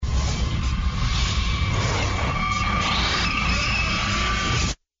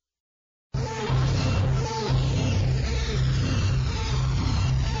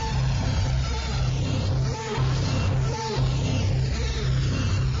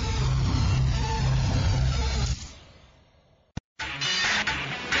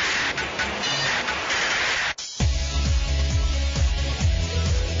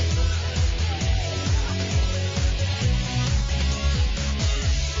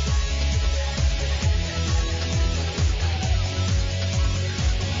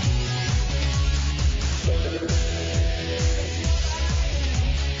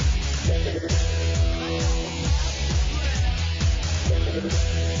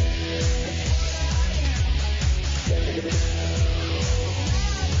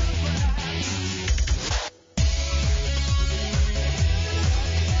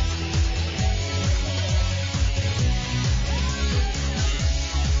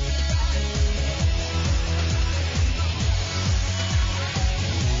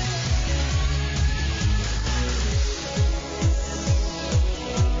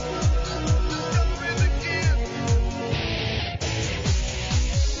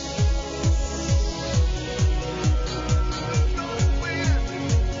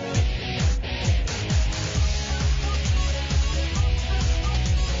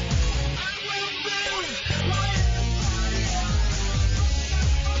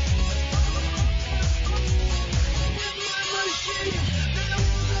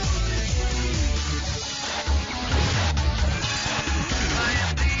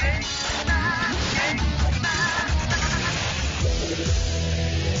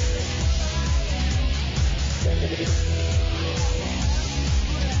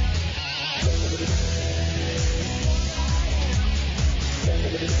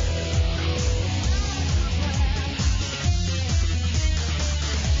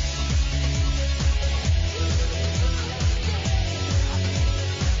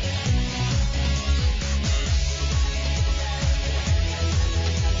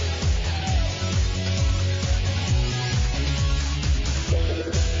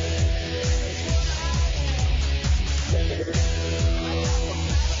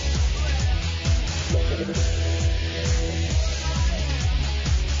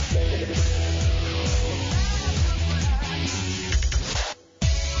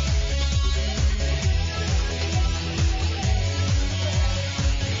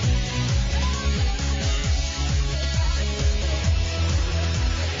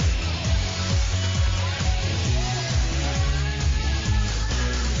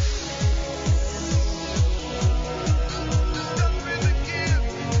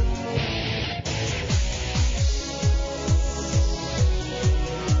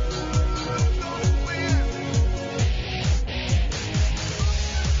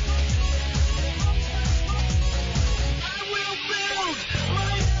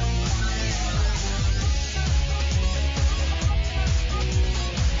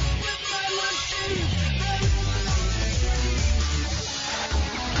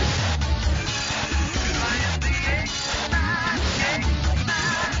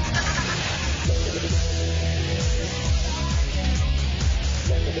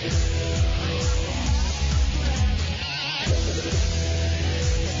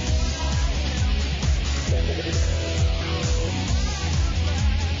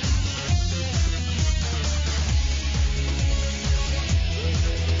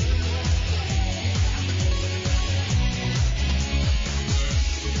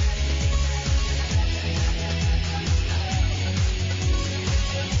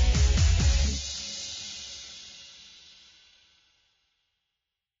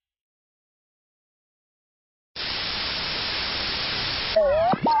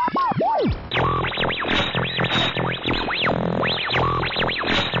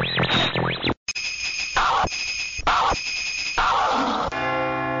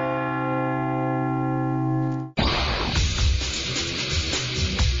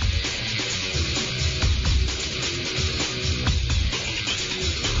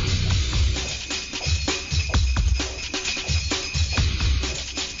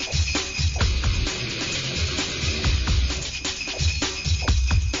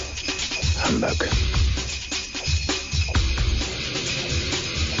Humbug.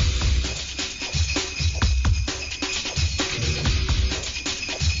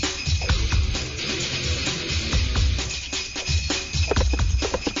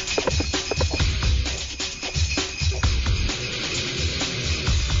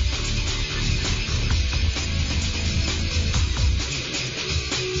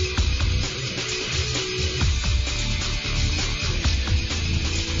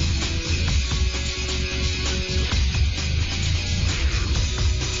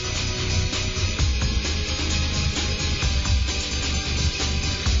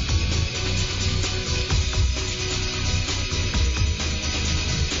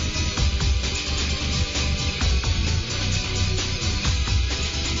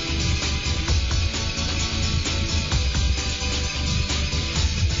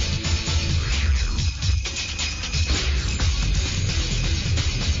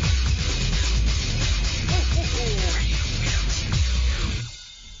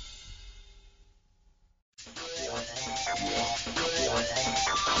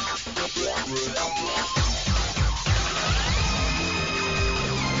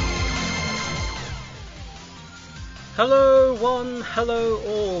 Hello one, hello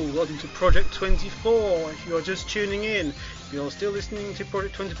all, welcome to Project 24. If you are just tuning in, if you're still listening to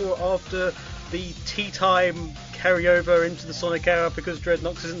Project 24 after the tea time carryover into the Sonic Hour because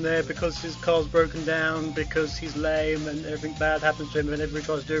Dreadnoks isn't there, because his car's broken down, because he's lame and everything bad happens to him whenever he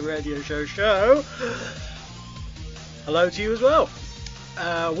tries to do a radio show, hello to you as well.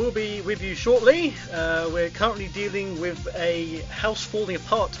 We'll be with you shortly. We're currently dealing with a house falling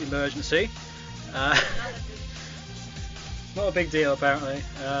apart emergency. Not a big deal apparently,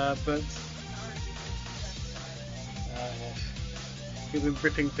 but you've been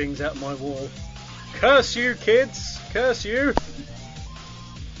ripping things out of my wall. Curse you kids! Curse you!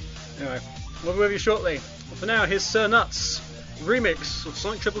 Anyway, we'll be with you shortly. But for now, here's Sir Nuts' remix of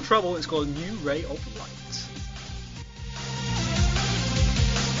Sonic Triple Trouble. It's called New Ray of Light.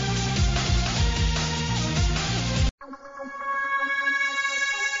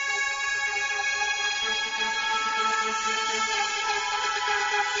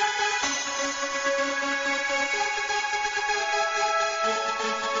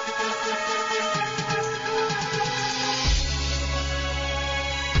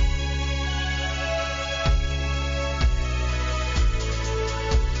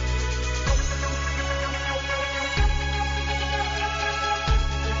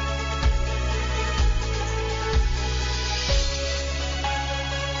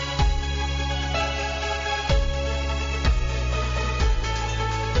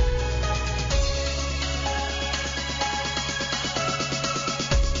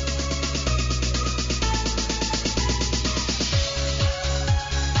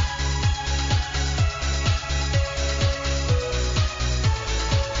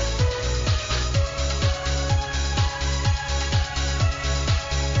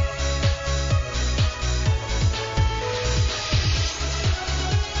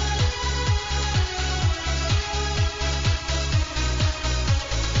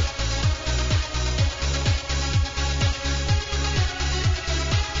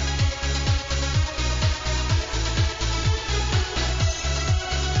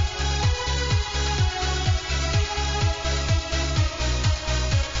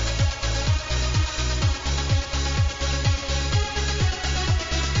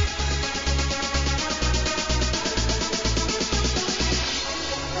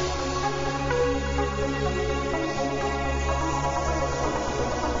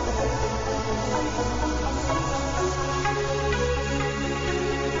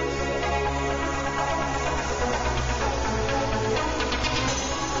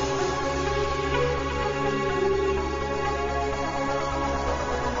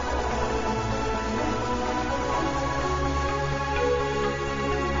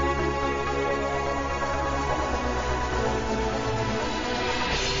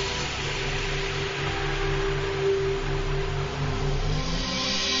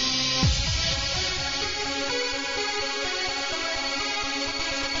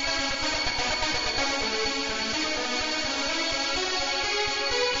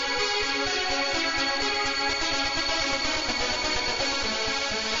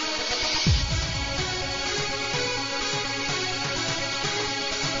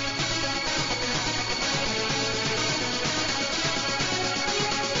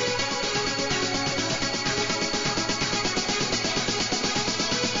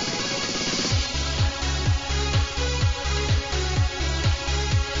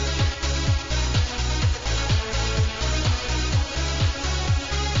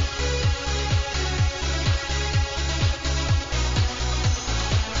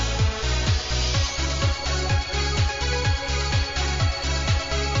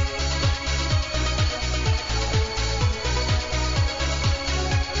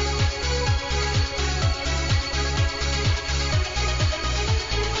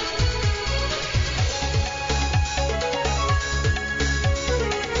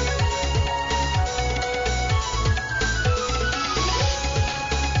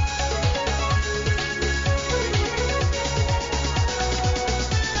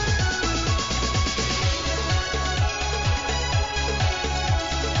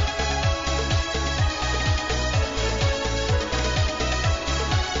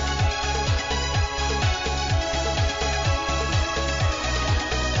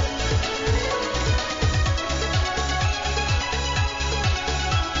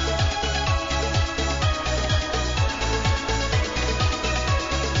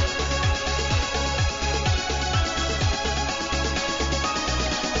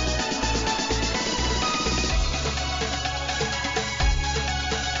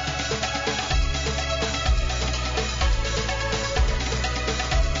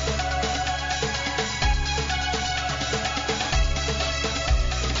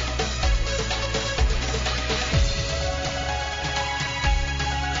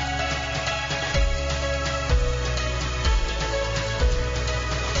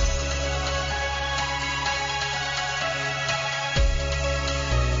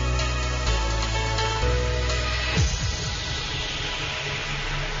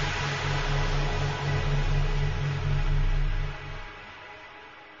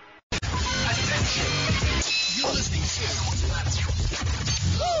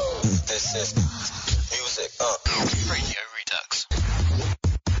 Music, Radio Redux.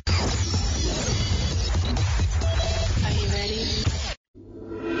 Are you ready?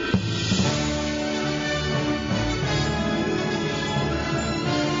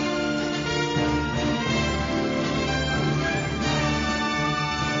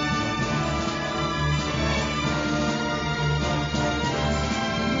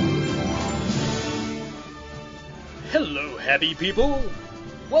 Hello, happy people!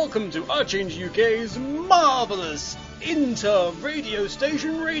 Welcome to Archange UK's marvellous inter-radio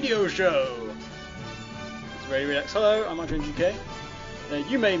station radio show! It's Radio Redux. Hello, I'm Archange UK.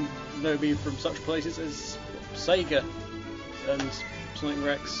 You may know me from such places as Sega and Sonic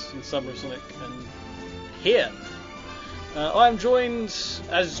Rex and Summer of Sonic and here. I'm joined,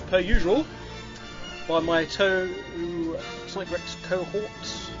 as per usual, by my two Sonic Rex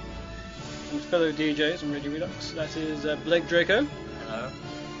cohorts and fellow DJs on Radio Redux. That is Blake Draco. Hello.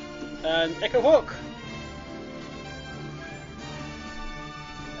 And Echo Hawk.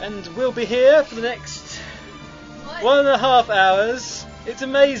 And we'll be here for the next 1.5 hours. It's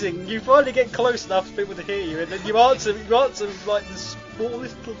amazing. You finally get close enough for people to hear you, and then you answer like the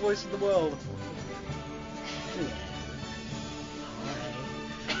smallest little voice in the world.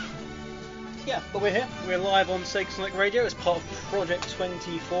 Yeah, but we're here. We're live on Sega Sonic Radio as part of Project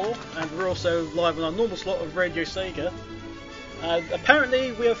 24, and we're also live on our normal slot of Radio Sega.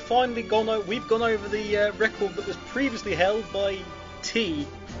 Apparently, we've gone over the record that was previously held by T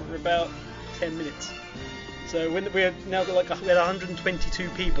for about 10 minutes. So we're now got we had 122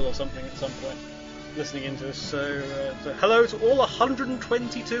 people or something at some point listening into us. So hello to all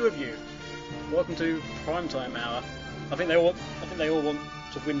 122 of you. Welcome to Primetime Hour. I think they all want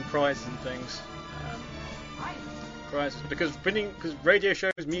to win prizes and things. Prizes because radio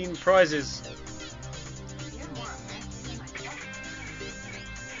shows mean prizes.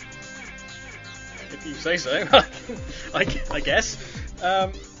 If you say so, I guess.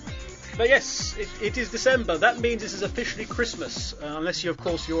 But yes, it is December. That means this is officially Christmas, unless you're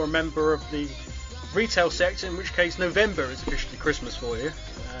a member of the retail sector, in which case November is officially Christmas for you,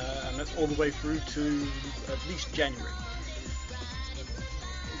 and that's all the way through to at least January.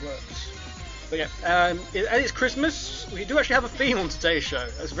 It works. But yeah, and it's Christmas. We do actually have a theme on today's show.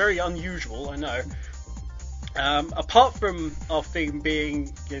 That's very unusual, I know. Apart from our theme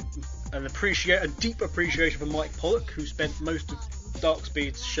being a deep appreciation for Mike Pollock, who spent most of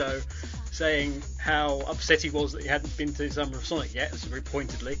Darkspeed's show saying how upset he was that he hadn't been to Summer of Sonic yet, so very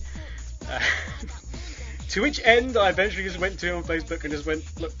pointedly. To which end, I eventually just went to him on Facebook and just went,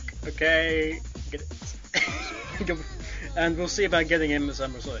 look, okay, get it. And we'll see about getting him to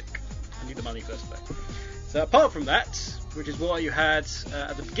Summer of Sonic. I need the money first, though. So apart from that, which is why you had,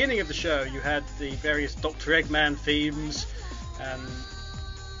 at the beginning of the show, you had the various Dr. Eggman themes, and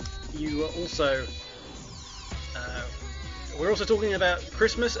you were also... we're also talking about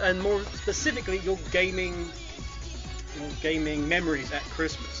Christmas, and more specifically, your gaming memories at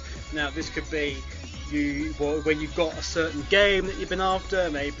Christmas. Now, this could be when you've got a certain game that you've been after.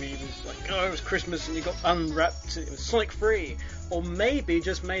 Maybe it was like, it was Christmas and you got unwrapped, it was Sonic Free. Or maybe,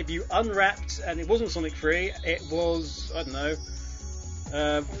 just maybe, you unwrapped and it wasn't Sonic Free, it was, I don't know,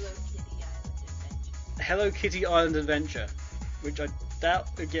 Hello Kitty Island Adventure, which I doubt,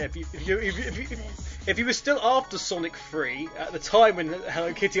 yeah, if you were still after Sonic Free at the time when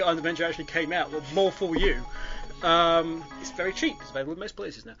Hello Kitty Island Adventure actually came out, well, more for you. It's very cheap, it's available in most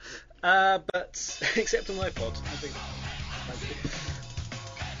places now. But, except on iPod, I think.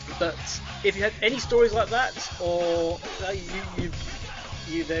 But if you had any stories like that, or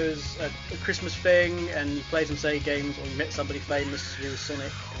there was a Christmas thing and you played some Sega games, or you met somebody famous who was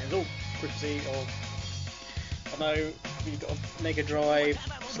Sonic and it was all Christmassy, or I know you got a Mega Drive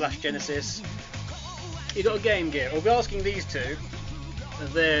 / Genesis, you got a Game Gear. We'll be asking these two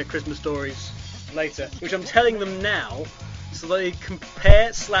their Christmas stories later, which I'm telling them now so they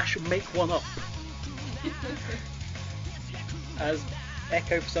compare / make one up. As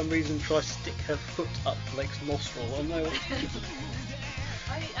Echo, for some reason, tries to stick her foot up Blake's nostril. I know.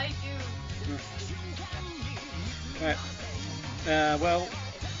 I do. Right. Well,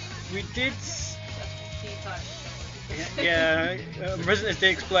 we did. Yeah. Resident SD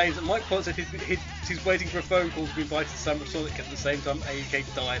explains that Mike Potts said he's waiting for a phone call to be invited to Summer of Sonic at the same time AUK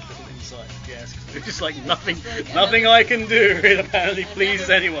died little inside. Yes, it's just like nothing I can do. It apparently pleases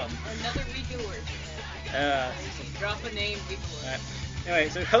anyone. Another reviewer. Drop a name before. Right. Anyway,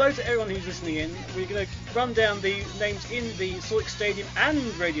 so hello to everyone who's listening in. We're going to run down the names in the Sonic Stadium and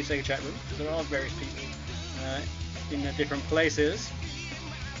Radio Sega chat room, because there are various people in different places.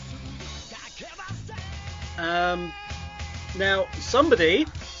 Now, somebody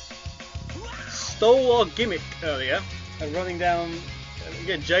stole our gimmick earlier, running down.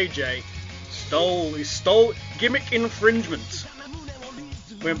 Again, JJ stole gimmick infringement.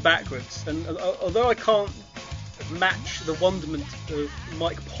 Went backwards, and although I can't match the wonderment of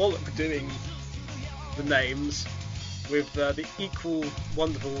Mike Pollock doing the names with the equal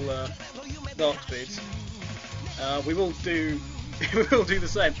wonderful Dark Speeds, we will do the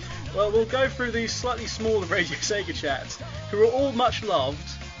same. Well, we'll go through these slightly smaller Radio Sega chats, who are all much loved,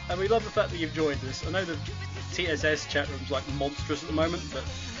 and we love the fact that you've joined us. I know the TSS chat room's like monstrous at the moment,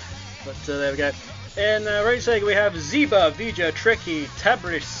 but there we go. In Radio Sega we have Zeba, Vija, Trekkie,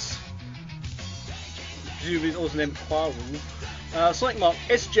 Tabris, who is also named Quaru, Sonic Mark,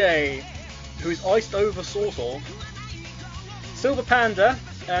 SJ, who is iced over Sawsaw, Silver Panda,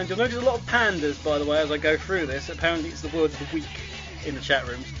 and you'll notice a lot of pandas, by the way, as I go through this. Apparently it's the word of the week in the chat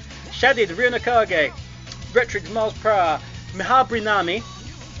rooms. Shadid, Ryonakage, Retrix, Mars Pra, Mihabrinami,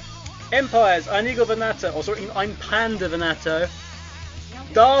 Empires, Inigo Venato, or sorry, I'm Panda Venato,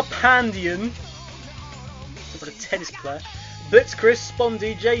 Darpandian, what a tennis player, Blitzchris,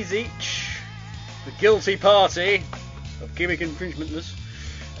 Spondy, Jay-Zeech, the guilty party of gimmick infringementness,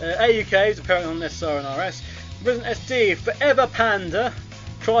 AUK is apparently on SR and RS, Resident SD, Forever Panda,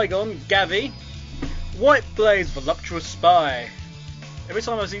 Trigon, Gavi, White Blaze, Voluptuous Spy. Every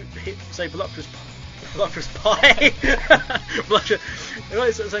time I say voluptuous pie, if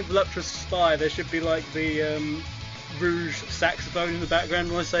I say voluptuous spy, there should be like the Rouge saxophone in the background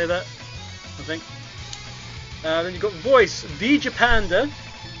when I say that, I think. Then you've got voice, Vija Panda.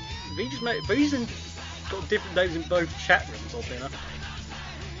 Vija's got different names in both chat rooms, oddly enough.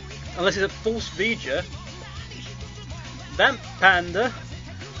 Unless it's a false Vija. Vamp Panda,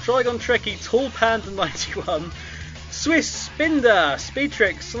 Trigon Trekkie, Tall Panda 91, Swiss, Spinder,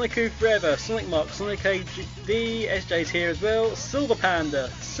 Speedtrix, Sonic Forever, Sonic Mark, Sonic HD, SJ's here as well, Silver Panda,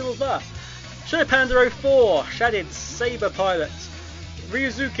 Silver, Shadow Panda 04, Shadid, Saber Pilot,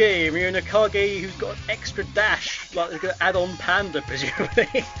 Ryuzuki, Ryonakage, who's got an extra dash, like they're going to add on Panda, presumably.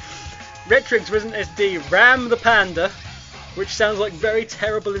 Retrix, Resident SD, Ram the Panda, which sounds like very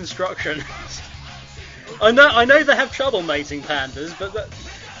terrible instructions. I know they have trouble mating pandas,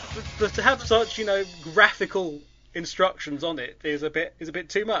 but to have such, graphical instructions on it is a bit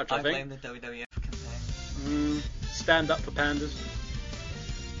too much. I think. blame the WWF campaign. Stand up for pandas.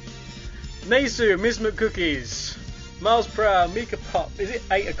 Nesu, Misma Cookies, Miles per hour, Mika Pop. Is it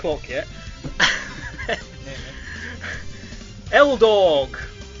 8 o'clock yet? L-Dog,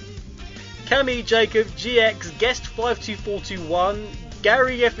 Cami Jacob, GX, Guest 52421,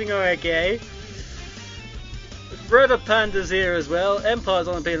 Gary Effing Forever Panda's here as well, Empire's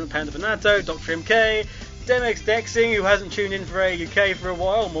on the Panda Venato, Dr. MK, Demex Dexing, who hasn't tuned in for AUK for a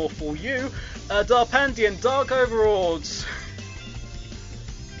while, more for you, Darpandian, Dark Overlords,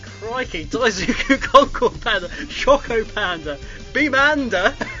 Crikey, Daizuku, Concord Panda, Choco Panda,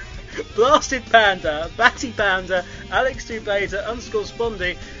 Beamanda, Blasted Panda, Batty Panda, Alex 2 Beta, Unscore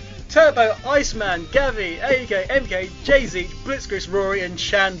Spondy, Turbo, Iceman, Gavi, AUK, MK, Jay-Z, Blitzchris, Rory, and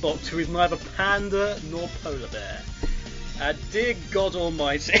Shanbot, who is neither panda nor polar bear. Dear God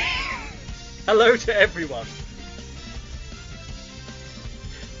Almighty. Hello to everyone.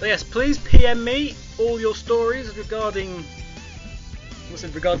 So yes, please PM me all your stories regarding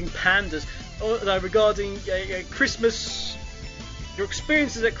pandas, or no, regarding Christmas, your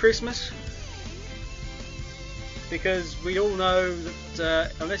experiences at Christmas. Because we all know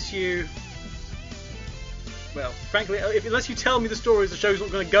that unless you tell me the stories, the show's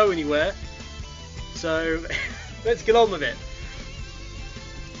not going to go anywhere. So let's get on with it.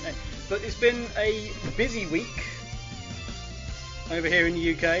 But it's been a busy week over here in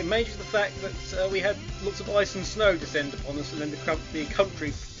the UK, mainly the fact that we had lots of ice and snow descend upon us, and then the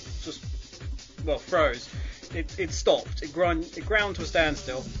country just froze. It stopped. It ground to a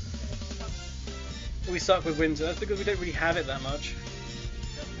standstill. We suck with winter. That's because we don't really have it that much.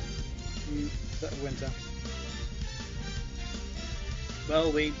 That winter.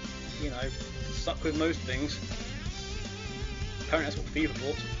 Well, we, suck with most things. Apparently that's what FIFA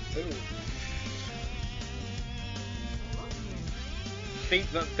bought. Ooh.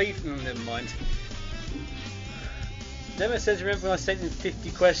 FIFA, never mind. Never says, remember when I sent in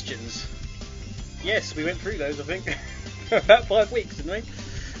 50 questions? Yes, we went through those, I think. For about 5 weeks, didn't we?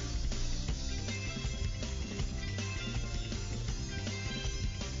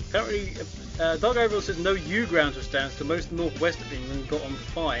 Apparently, Dark Overall says no U-ground to standstill. Most northwest of England got on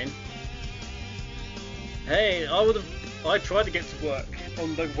fine. Hey, I tried to get to work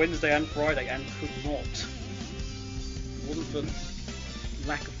on both Wednesday and Friday and could not. It wasn't for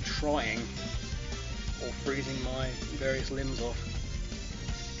lack of trying or freezing my various limbs off.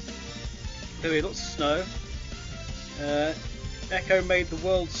 There'll be lots of snow. Echo made the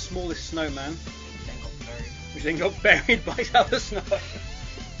world's smallest snowman, which then got buried by other snow.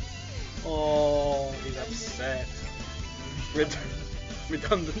 Oh, he's upset.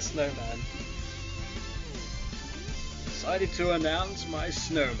 Redundant snowman. Decided to announce my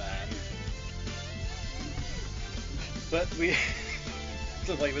snowman. But we... It's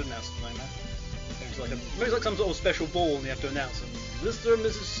not like we announced snowman. It was like some sort of special ball and you have to announce them. Mr. and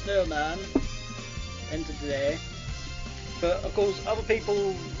Mrs. Snowman entered today. But of course other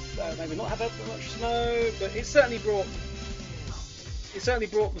people maybe not have that much snow, but it certainly brought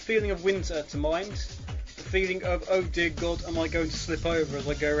the feeling of winter to mind. The feeling of, oh dear God, am I going to slip over as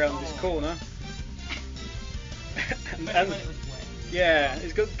I go around this corner? and yeah,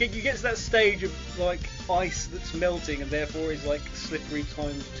 you get to that stage of like ice that's melting and therefore is like slippery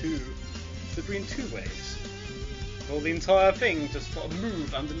times two. Slippery in two ways. Or the entire thing just sort of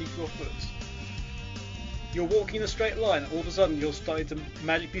move underneath your foot. You're walking in a straight line and all of a sudden you're starting to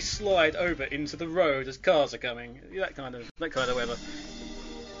magically slide over into the road as cars are coming. That kind of weather.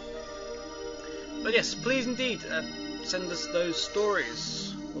 But yes, please indeed send us those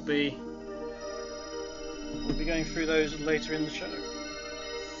stories. We'll be going through those later in the show.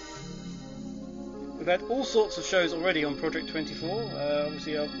 We've had all sorts of shows already on Project 24.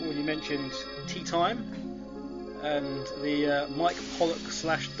 Obviously, I've already mentioned Tea Time and the Mike Pollock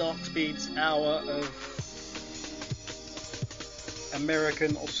 / Dark Speeds hour of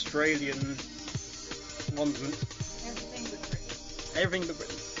American-Australian wonderment. Everything but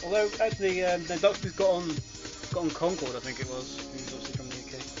Britain. Although actually, Dark Speeds got on Concord, I think it was. Who's obviously from the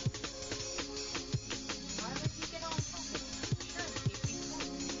UK.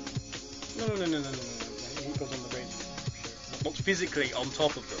 No. He goes on the radio. Not physically on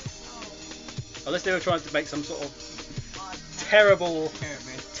top of them. Unless they were trying to make some sort of terrible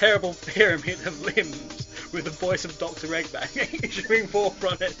pyramid of limbs with the voice of Dr. Eggman issuing forth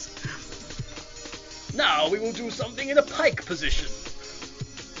from it. Now we will do something in a pike position.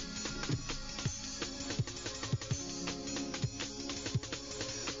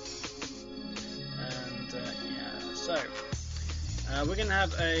 And so we're going to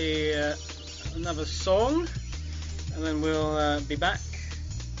have another song, and then we'll be back.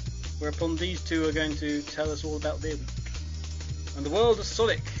 Whereupon these two are going to tell us all about their week and the world of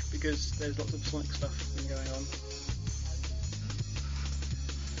Sonic, because there's lots of Sonic stuff been going on.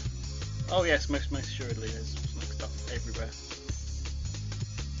 Oh yes, most assuredly there's Sonic stuff everywhere.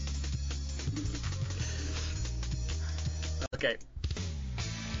 Okay.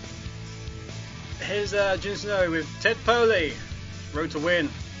 Here's Jun Snow with Ted Poley, Road to Win.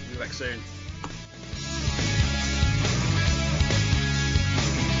 We'll be back soon.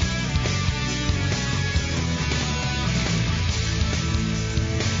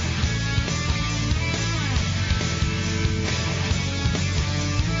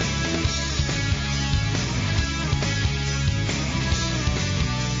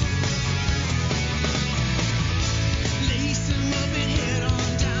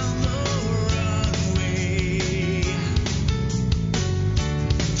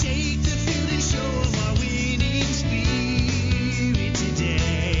 Take the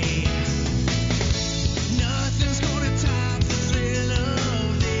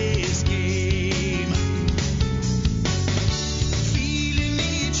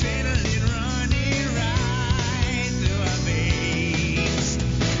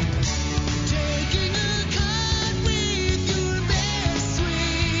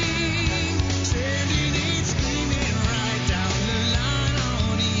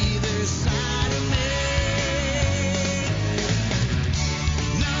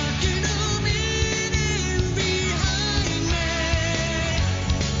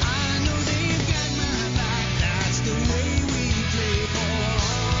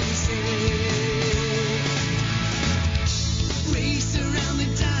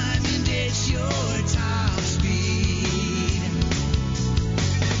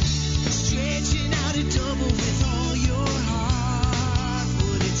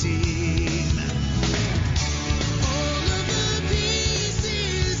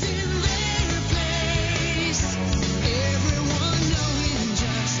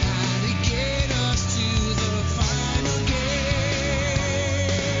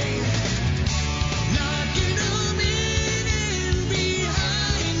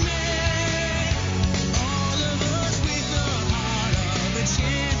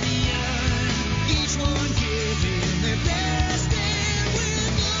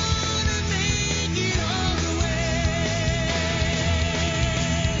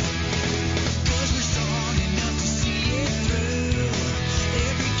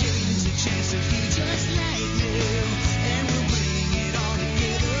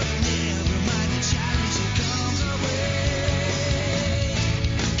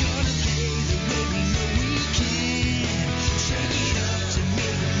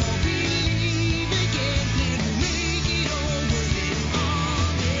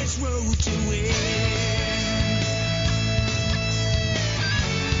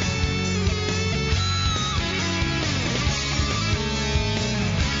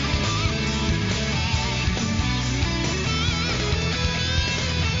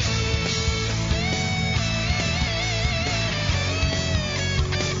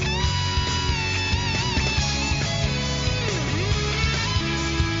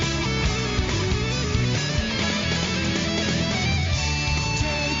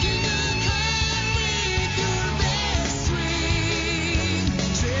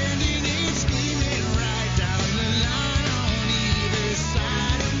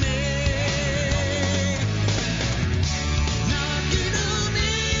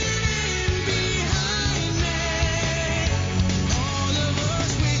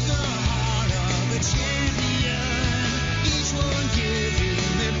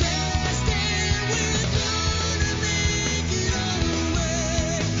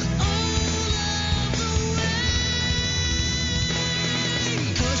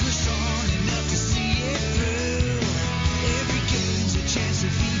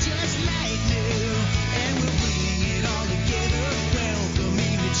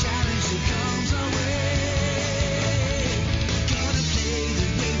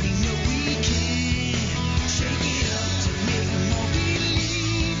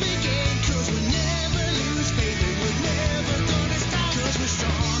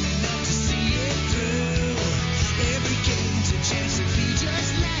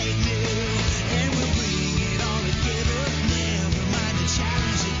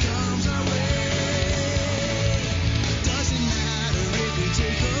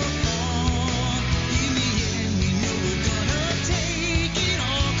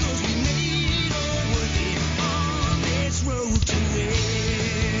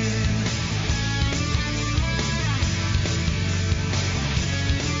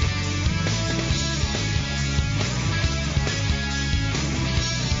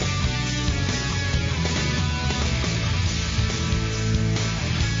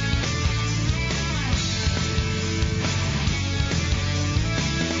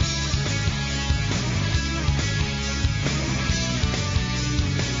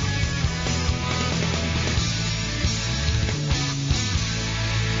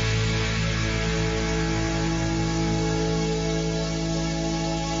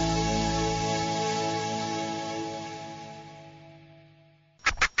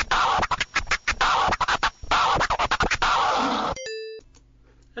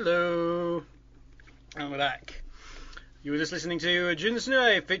You were just listening to June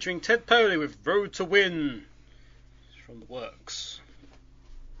Snow featuring Ted Poley with Road to Win. It's from the Works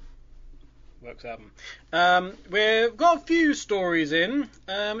album. We've got a few stories in.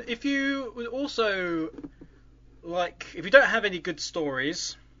 If you would also like, if you don't have any good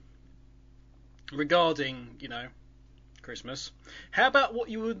stories regarding, Christmas, how about what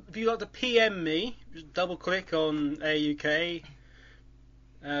you would, if you like to PM me, just double click on AUK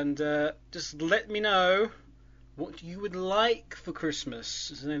and just let me know what you would like for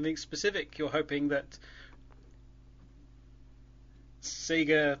Christmas. Is there anything specific you're hoping that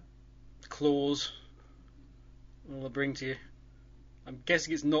Sega Claus will bring to you? I'm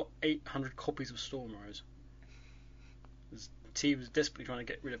guessing it's not 800 copies of Stormrise. T was desperately trying to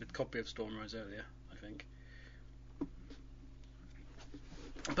get rid of a copy of Stormrise earlier, I think.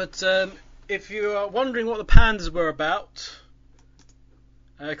 But if you are wondering what the pandas were about,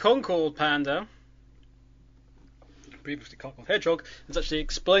 Concord Panda, previously Concord Hedgehog, has actually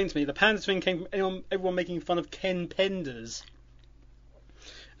explained to me the pandas thing came from everyone making fun of Ken Penders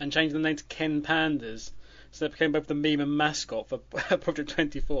and changing the name to Ken Pandas, so that became both the meme and mascot for Project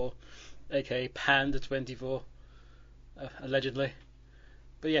 24, aka Panda 24, allegedly.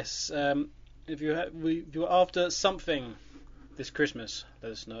 But yes, if you're after something this Christmas,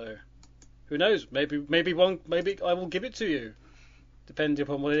 let us know. Who knows? Maybe I will give it to you, depending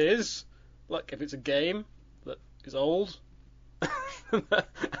upon what it is. Like if it's a game that is old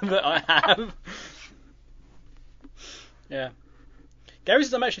that I have. Yeah. Gary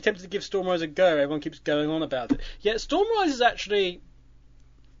says I'm actually tempted to give Stormrise a go. Everyone keeps going on about it. Yeah, Stormrise is actually,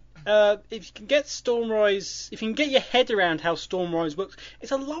 if you can get Stormrise, if you can get your head around how Stormrise works,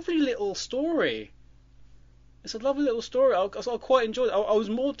 it's a lovely little story. It's a lovely little story. I quite enjoyed it. I was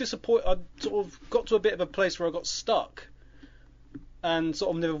more disappointed. I sort of got to a bit of a place where I got stuck and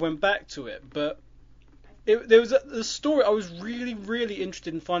sort of never went back to it. But there was the story. I was really, really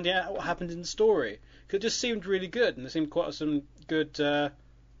interested in finding out what happened in the story. It just seemed really good, and there seemed quite some good.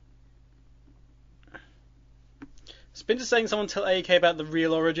 Spinter's saying someone tell AK about the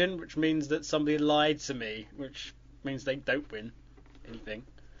real origin, which means that somebody lied to me, which means they don't win anything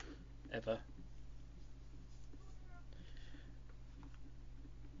ever.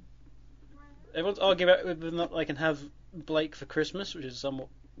 Everyone's arguing about whether or not they can have Blake for Christmas, which is somewhat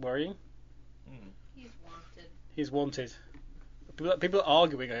worrying. He's wanted. People are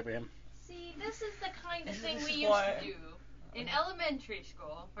arguing over him. See, this is the kind of thing we used to do in elementary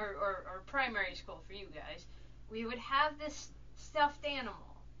school, or primary school for you guys. We would have this stuffed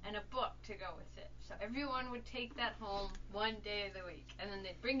animal and a book to go with it. So everyone would take that home one day of the week, and then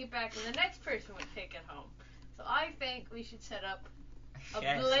they'd bring it back, and the next person would take it home. So I think we should set up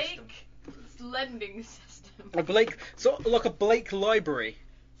a Blake lending system. A Blake, so like a Blake library.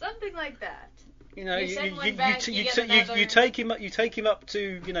 Something like that. You know, you take him up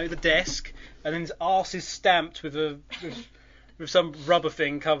to the desk, and then his arse is stamped with some rubber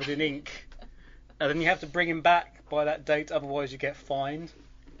thing covered in ink, and then you have to bring him back by that date, otherwise you get fined.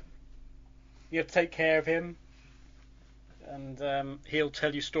 You have to take care of him, and he'll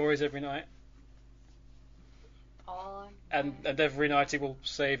tell you stories every night. And every night he will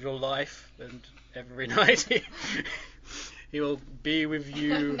save your life, and every night he will be with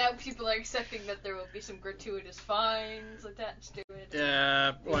you. Now people are accepting that there will be some gratuitous fines attached to it.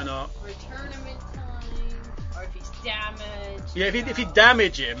 Yeah, why not? Return him in time, or if he's damaged. Yeah, if you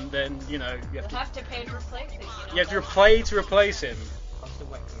damage him, then you have to pay to replace him. You have to pay to replace him. That's the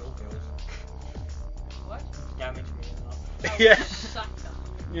way girl goes. What? Damage me or not. Yeah.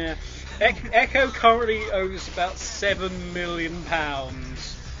 Yeah. Echo currently owes about £7 million. I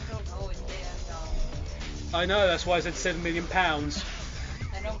don't know it, I know, that's why I said £7 million. I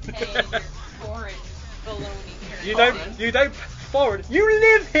don't pay your foreign baloney. You don't foreign. You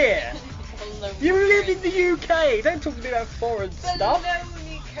live here. You live in the UK. Don't talk to me about foreign stuff.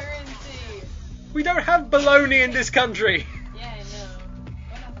 Baloney currency. We don't have baloney in this country. Yeah, I know.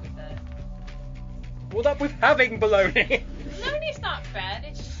 What up with that? What up with having baloney? Baloney's not bad.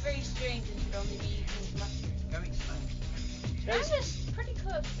 It's just very strange and should only be eaten with mustard. Very strange. That is pretty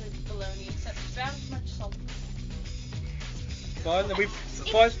close to baloney, except about as much salt. Fine,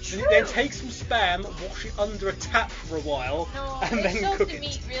 then take some spam, wash it under a tap for a while, and then cook the it.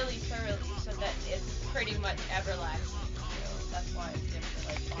 meat really thoroughly so that it's pretty much everlasting. So that's why it's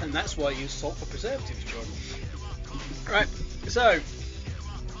different. And that's why I use salt for preservatives, John. Right, so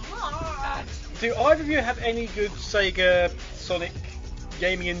do either of you have any good Sega, Sonic,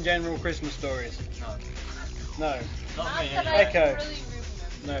 gaming in general Christmas stories? No. Not me. Echo. Really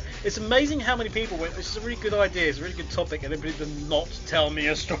No. It's amazing how many people went, this is a really good idea, it's a really good topic, and everybody did not tell me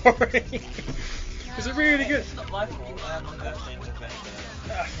a story. It's a really good. It's not my fault. I haven't got things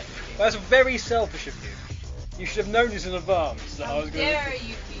Ah, that's very selfish of you. You should have known this in advance. That How I was going. dare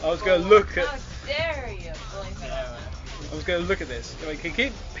you people? I was going to look at. How dare you? Like, I was going to look at this. I mean, can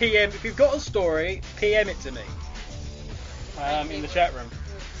keep PM if you've got a story. PM it to me. In the chat room.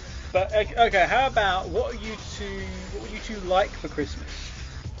 But okay, how about what would you two like for Christmas?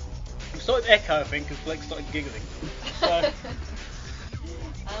 We started with Echo, I think, because Blake started giggling. So,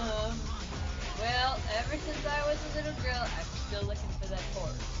 well, ever since I was a little girl, I'm still looking for that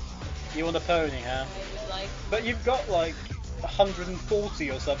horse. you want a pony, huh? I would like. But you've got like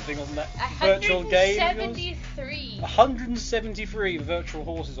 140 or something on that virtual game. 173. 173 virtual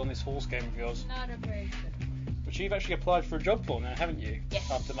horses on this horse game of yours, Not a very good which you've actually applied for a job for now, haven't you? Yes.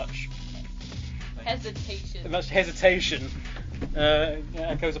 After much hesitation.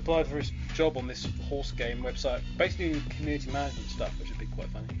 Echo's applied for his job on this horse game website, basically doing community management stuff, which would be quite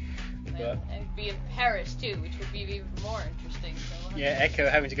funny. But And be in Paris too, which would be even more interesting. So yeah, Echo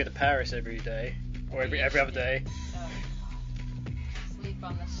having to go to Paris every day, or every other day. Sleep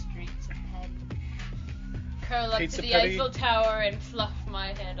on the streets of Paris. Curl up Pizza to the Paris. Eiffel Tower and fluff my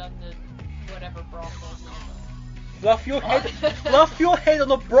head on the whatever brothel. Fluff your head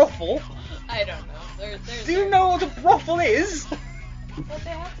on a brothel. I don't know. There's Do you know what a brothel is? But they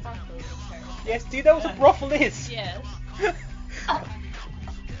have brothels in Paris. Yes. Do you know what a brothel is? Yes.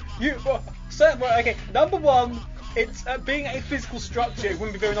 Okay. Number one, it's being a physical structure. It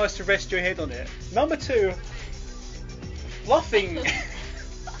wouldn't be very nice to rest your head on it. Number two, fluffing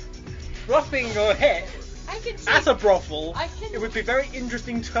your head I can see. at a brothel. I can- It would be very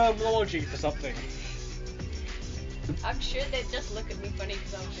interesting terminology for something. I'm sure they'd just look at me funny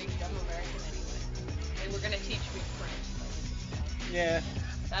because I'm a big dumb American anyway. They were gonna teach me French. Yeah.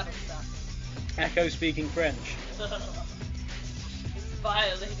 That'll suck. Echo speaking French. It's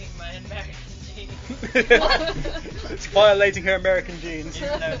violating my American genes. It's violating her American genes.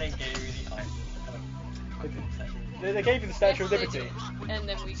 Even though they gave you the They gave you the Statue of Yes, they Liberty. did. And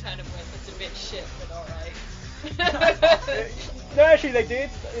then we kind of went, it's a bit shit, but alright. No, actually they did.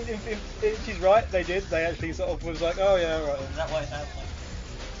 She's right, they did. They actually sort of was like, oh yeah, right. Is that why it sounds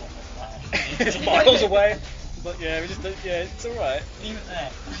like It's miles away. But yeah, it's alright. Even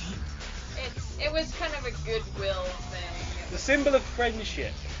there. It was kind of a goodwill thing. The symbol of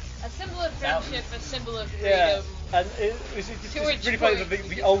friendship. A symbol of friendship, a symbol of freedom. Yeah. And it's To which really funny point- that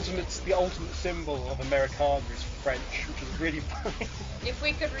the ultimate symbol of Americana is French, which is really funny. If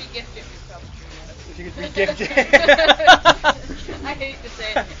we could re-gift it, we'd probably do If you could re-gift it. it. I hate to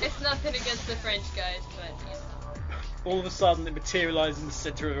say it. It's nothing against the French guys, but you know. All of a sudden it materialised in the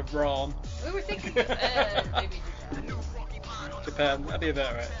centre of Iran. We were thinking maybe Japan, that'd be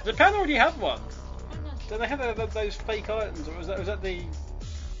about right. Japan already have one. Japan. Don't they have those fake islands, or was that the?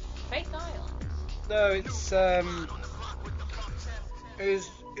 Fake island. No, it's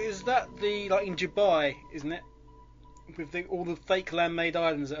Is that the like in Dubai, isn't it? With all the fake land-made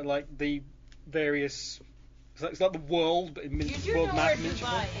islands that are like the various. It's like the world, but in You do world know map where miniature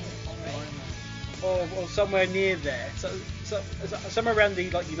Dubai form. is, right? Or somewhere near there. So somewhere around the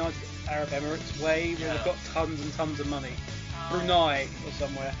like United Arab Emirates way, where they've got tons and tons of money. Brunei or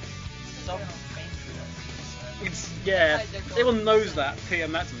somewhere. Some Yeah, everyone knows that.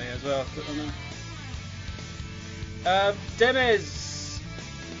 PM that to me as well. Demes,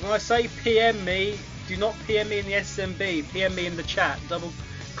 when I say PM me, do not PM me in the SMB. PM me in the chat. Double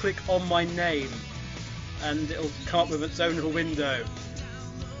click on my name, and it'll come up with its own little window.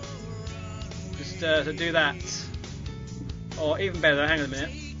 Just to do that. Or even better, hang on a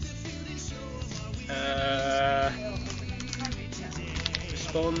minute.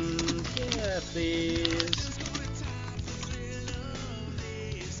 Respond, yeah, please.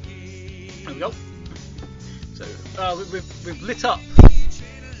 There we go. So we've lit up.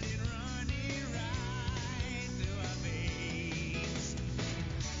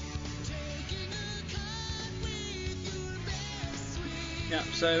 Yeah,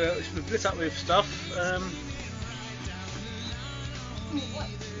 so we've lit up with stuff.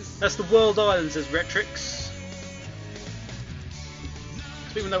 That's the World Island, says Retrix.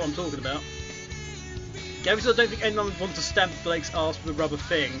 So people know what I'm talking about. Yeah, because I don't think anyone would want to stamp Blake's ass with a rubber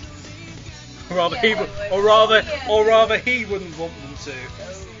thing. Or rather, he wouldn't want them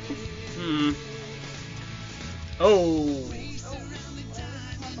to. Oh.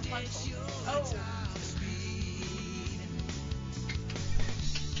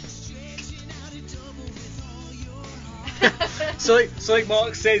 So like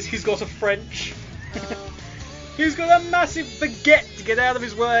Mark says, he's got a French. He's got a massive baguette to get out of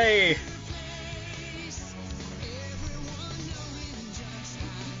his way.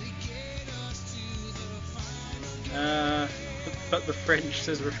 But the French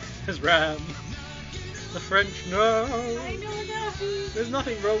says Ram. The French, no. I know nothing. There's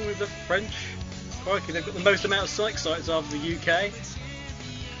nothing wrong with the French. Crikey, they've got the most amount of psych sites after the UK.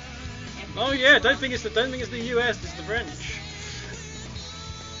 Oh yeah, don't think it's the US, it's the French.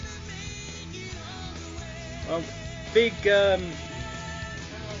 Well,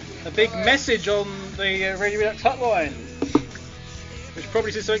 a big message on the Radio Redux hotline, which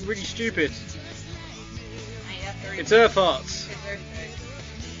probably says something really stupid. It's Earth Arts.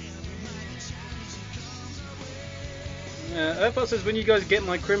 Earth Arts says, when you guys get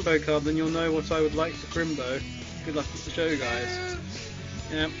my Crimbo card, then you'll know what I would like for Crimbo. Good luck with the show, guys.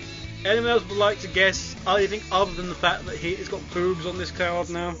 Yeah. Anyone else would like to guess anything other than the fact that it's got boobs on this card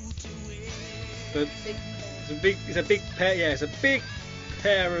now? But it's a big pair. Yeah, it's a big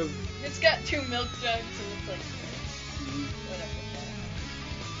pair of. It's got 2 milk jugs and it's like whatever.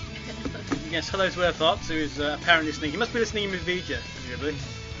 Yes, hello to Earth Arts, who is apparently listening. He must be listening with Vija, presumably.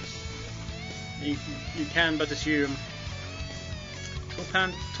 You can but assume.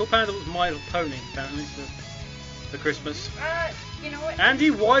 Tall Panda was My Little Pony, apparently, for Christmas. You know what? Andy,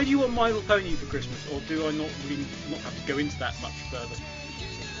 why do you want My Little Pony for Christmas? Or do I not have to go into that much further?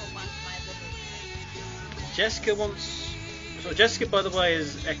 Jessica wants... So Jessica, by the way,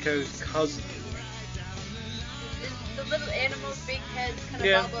 is Echo's cousin. Is the little animals, big heads, kind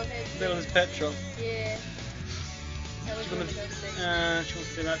of bobble heads? They're on his pet shop. Yeah. That was one of those things. She wants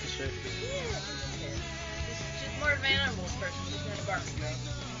to do that, does she? Yeah, she's more of an animals person. She's not a Barbie girl.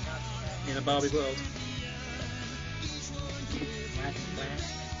 In a Barbie world.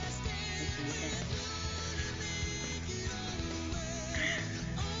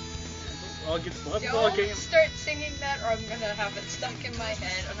 Don't start singing that, or I'm gonna have it stuck in my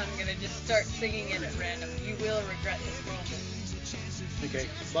head, and I'm gonna just start singing it at random. You will regret this moment. Okay.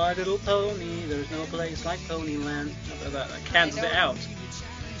 My Little Pony, there's no place like Ponyland. That cancels it out. It's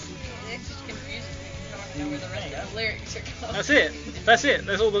just confusing me. I don't know where the rest of the lyrics are going. That's it.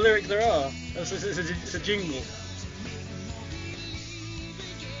 That's all the lyrics there are. It's a jingle.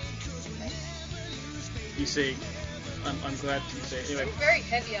 You see, I'm glad you see it. Anyway. It's very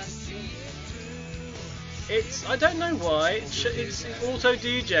heavy on C. I don't know why. It's Auto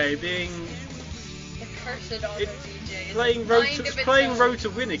DJ being. The cursed Auto DJ. Playing Road to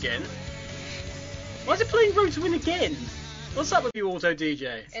Win again. Why is it playing Road to Win again? What's up with you, Auto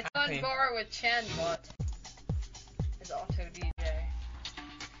DJ? It's on bar with Chandbot. It's Auto DJ.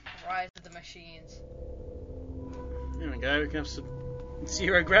 Rise of the Machines. There we go. We can have some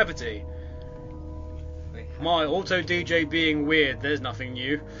zero gravity. My Auto DJ being weird. There's nothing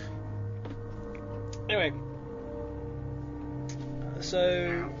new. Anyway,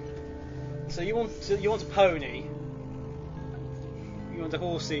 so you want a pony? You want a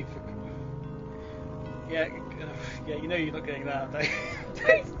horsey? Yeah. You know you're not getting that.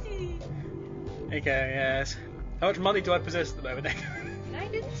 Okay. Yes. How much money do I possess at the moment? I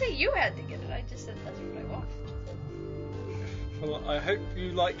didn't say you had to get it. I just said that's what I want. Well, I hope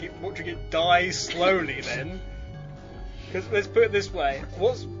you like it, watching it die slowly then. Because let's put it this way: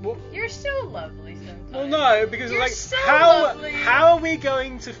 what? You're so lovely sometimes. Well, no, because You're like so how lovely. are we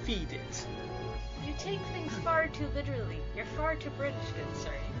going to feed it? You take things far too literally. You're far too British, good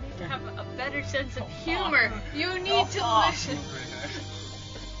sir. You need to have a better sense of humor. You need to listen.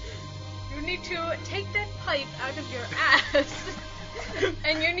 You need to take that pipe out of your ass.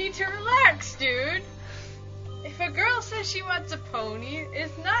 And you need to relax, dude. If a girl says she wants a pony,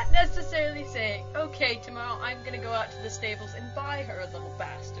 it's not necessarily saying, okay, tomorrow I'm gonna go out to the stables and buy her a little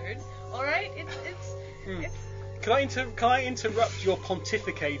bastard. Alright? It's Can I interrupt your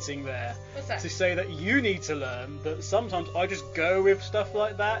pontificating there? What's that? To say that you need to learn that sometimes I just go with stuff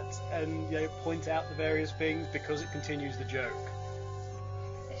like that and point out the various things because it continues the joke.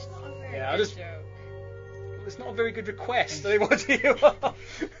 It's not a very Yeah, good joke. It's not a very good request. I mean, what do you want?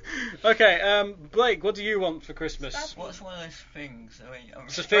 Okay, Blake, what do you want for Christmas? What's one of those things? I mean, I'm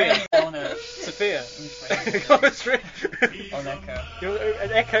Sophia. spraying on a... Sophia. On Echo. You're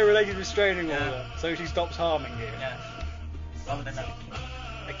an Echo-related restraining order, so she stops harming you. Yeah. Other than that,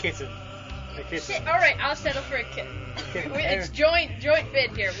 A kitten. Alright, I'll settle for a kitten. It's joint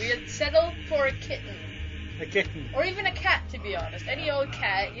bid here. We settle for a kitten. A kitten. Or even a cat, to be honest. Any old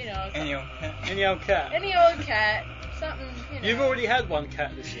cat, you know. Any old cat. Any old cat. Any old cat. Something, you know. You've already had one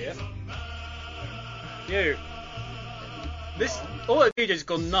cat this year. You. All the DJ's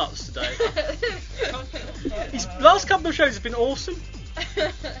gone nuts today. His last couple of shows have been awesome.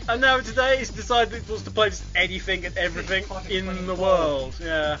 And now today he's decided he wants to play just anything and everything in the world.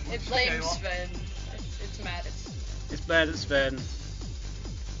 Yeah. It blames Sven. It's mad at It's bad at Sven.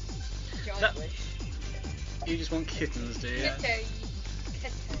 John English. You just want kittens, do you? Kitty.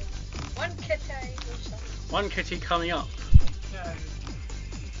 Kitty. One kitty. One kitty coming up. Yeah.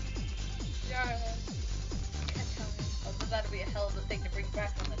 Yeah. Kitty. Although that'd be a hell of a thing to bring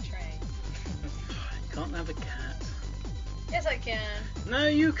back on the train. Can't have a cat. Yes, I can. No,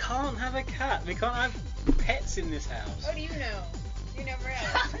 you can't have a cat. We can't have pets in this house. How do you know? You never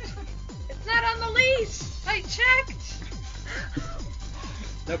asked. It's not on the lease. I checked.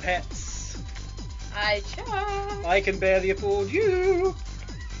 No pets. I checked. I can barely afford you.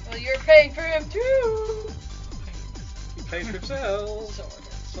 Well, you're paying for him too. He pays for himself.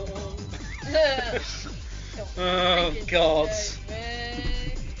 Sort of. Oh, God.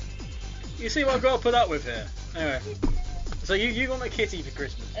 Me. You see what I've got to put up with here? Anyway. So you want a kitty for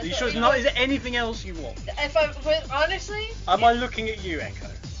Christmas? Are you That's sure what it's we not? Is there anything else you want? If I, honestly, Am I looking at you, Echo?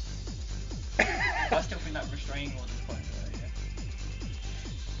 I still think that restraining order is quite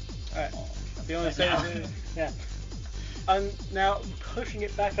good, Alright. The only Right thing now. is, yeah. And now pushing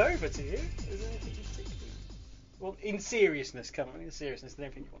it back over to you. Is there anything particularly? Well, in seriousness, come on, in seriousness, is there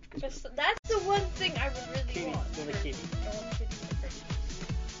anything you want for Christmas? that's the one thing I would really Kitty, want. not a kitty. I want a kitty for Christmas.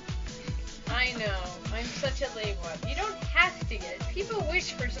 I know, I'm such a lame one. You don't have to get it. People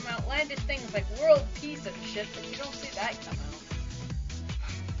wish for some outlandish things like world peace and shit, but you don't see that come out.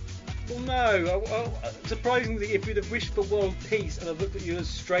 Well, no. Surprisingly, if you'd have wished for world peace and I looked at you as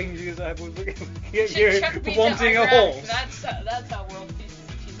strangely as I have with You should chuck me to wanting a Iraq. horse. That's how world peace is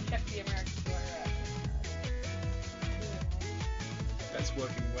achieved. Check the Americans to Iraq. That's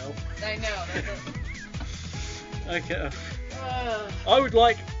working well. I know. Okay. Ugh. I would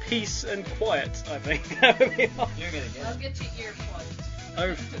like peace and quiet, I think. You're gonna get I'll it. get you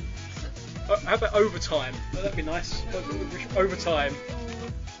earplugs. How about overtime? Oh, that'd be nice. Overtime.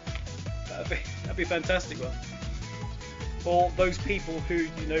 That'd be a fantastic one. For those people who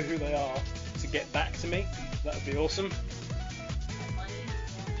you know who they are to get back to me, that would be awesome.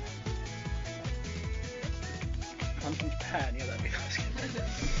 I'm from Japan, yeah, that'd be nice.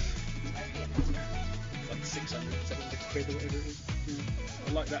 Like 600, 700 quid or whatever it is. Yeah.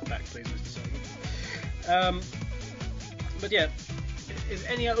 I'd like that back, please, Mr. Simon. But yeah, is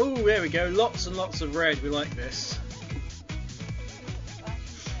any? Oh, there we go. Lots and lots of red. We like this.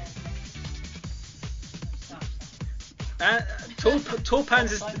 Torpan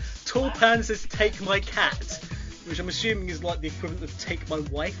says take my cat, which I'm assuming is like the equivalent of take my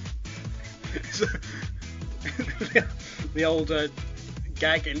wife. So, the old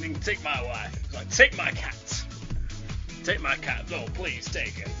gag ending, take my wife. It's like, take my cat. Take my cat. No, please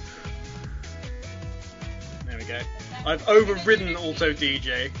take it. There we go. I've overridden Auto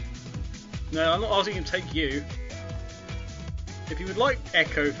DJ. No, I'm not asking him to take you. If you would like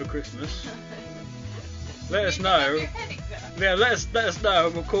Echo for Christmas, let us know. Yeah, let us know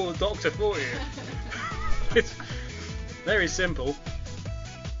and we'll call the doctor for you. It's very simple.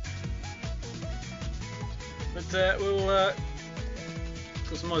 But we'll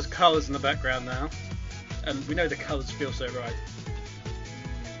put some nice colours in the background now. And we know the colours feel so right.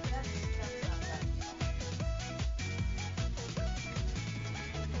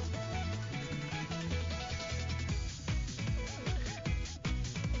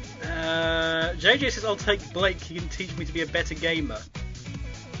 JJ says I'll take Blake, he can teach me to be a better gamer.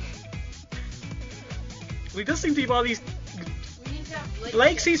 Well, he does seem to be one of these... We need to have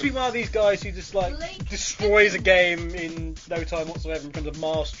Blake seems to be one of these guys who just like Blake destroys a game in no time whatsoever and becomes a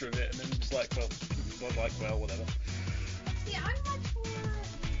master of it and then just like, well, whatever. See, I'm much more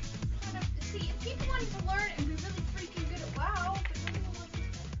kind of... See, if people wanted to learn and be really freaking good at WoW, but no one wants to...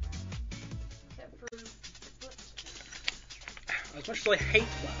 Except for... As much as I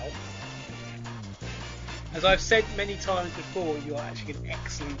hate WoW, as I've said many times before, you are actually an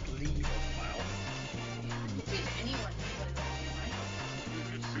excellent lead on WoW. You can teach anyone to play WoW,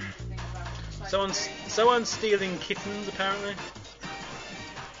 right? Just think about it. Someone's stealing kittens, apparently.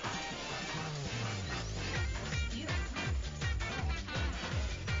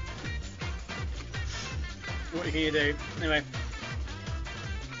 What are you gonna do? Anyway,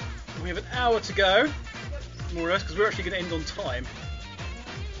 we have an hour to go, more or less, because we're actually going to end on time.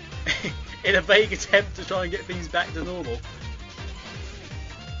 In a vague attempt to try and get things back to normal.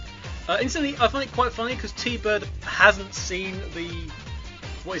 Incidentally, I find it quite funny because T-Bird hasn't seen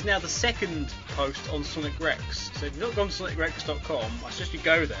what is now the second post on Sonic Rex. So if you've not gone to sonicrex.com, I suggest you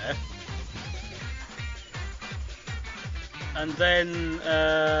go there. And then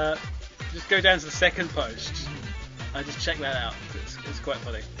just go down to the second post and just check that out. It's quite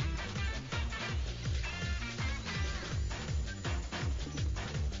funny.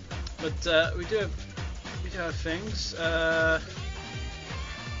 But we do have things.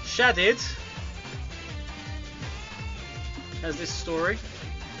 Shadid has this story.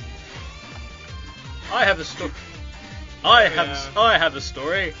 I have a story. I have a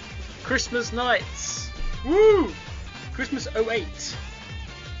story. Christmas nights. Woo! Christmas '08.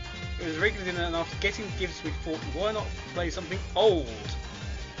 It was regular dinner, and after getting gifts, we thought, why not play something old?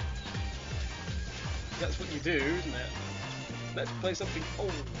 That's what you do, isn't it? Let's play something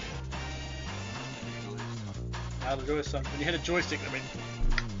old. How to enjoy something. You had a joystick that went,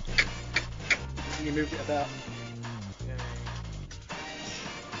 and you moved it about.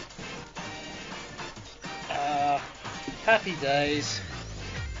 Happy days.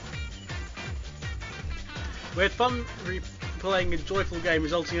 We had fun replaying a joyful game,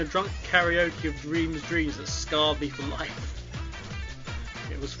 resulting in a drunk karaoke of dreams that scarred me for life.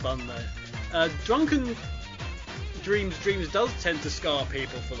 It was fun though. Drunken dreams does tend to scar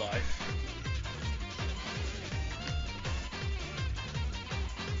people for life.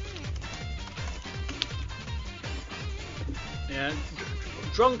 Yeah,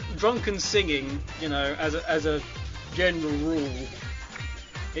 drunken singing, you know, as a general rule,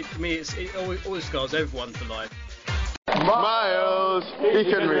 it always scars everyone for life. Miles, he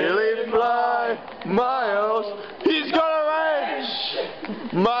can really fly. Miles, he's got a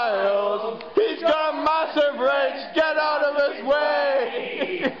range. Miles, he's got a massive range. Get out of his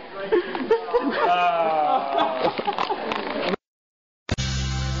way.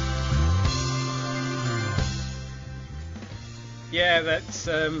 Yeah, that's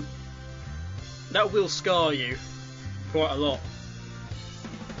that will scar you quite a lot.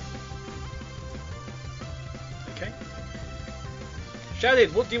 Okay.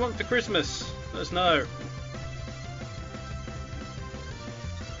 Shadid, what do you want for Christmas? Let us know.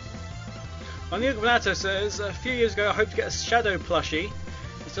 Onion Renato says, a few years ago I hoped to get a Shadow plushie.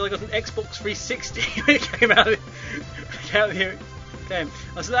 Until I got an Xbox 360 when it came out. Here it came.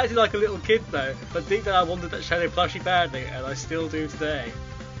 I was acting like a little kid though, but deep down I wanted that Shadow plushie badly, and I still do today.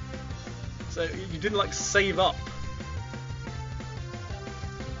 So you didn't like save up.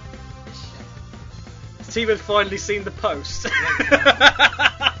 Steve had finally seen the post.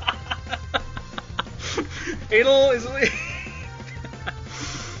 It all is.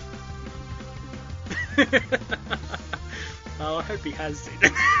 Oh, I hope he has seen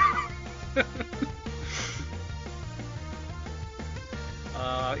it.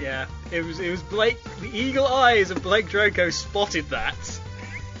 Yeah, it was Blake. The eagle eyes of Blake Draco spotted that.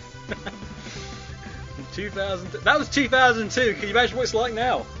 In 2000, that was 2002. Can you imagine what it's like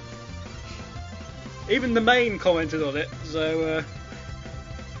now? Even the main commented on it, so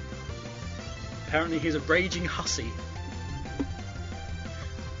apparently he's a raging hussy.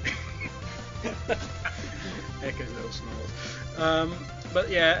 Echo's little snarls. But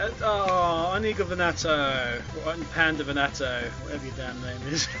yeah, Anigo Venato, or Panda Venato, whatever your damn name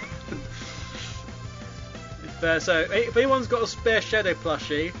is. If anyone's got a spare Shadow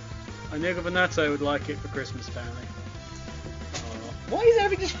plushie, Anigo Venato would like it for Christmas, apparently. Why is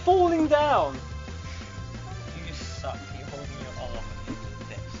everything just falling down? You just suck. You're holding your arm into the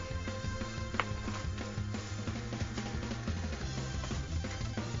desk.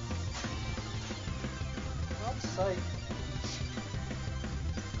 God's sake.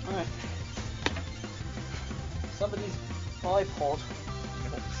 Alright. Somebody's iPod.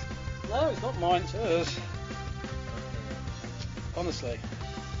 No, it's not mine, it's hers. Honestly.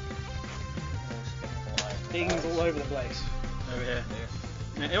 Things all over the place. Over here.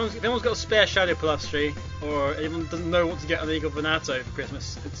 Yeah, if anyone's got a spare Shadow plushie, or anyone doesn't know what to get an Eagle Venato for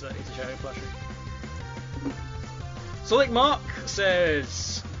Christmas, it's a Shadow plushie. Sonic Mark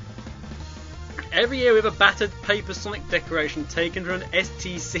says, every year we have a battered paper Sonic decoration taken from an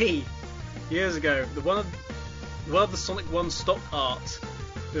STC years ago. One of the Sonic 1 stock art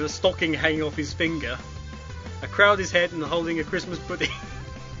with a stocking hanging off his finger, a crowd is head and holding a Christmas pudding.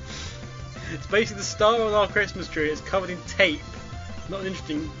 It's basically the star on our Christmas tree. It's covered in tape. Not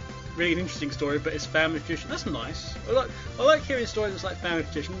really an interesting story, but it's family tradition. That's nice. I like hearing stories that's like family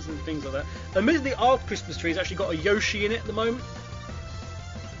traditions and things like that. Admittedly, our Christmas tree has actually got a Yoshi in it at the moment.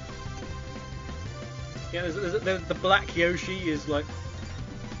 Yeah, the black Yoshi is like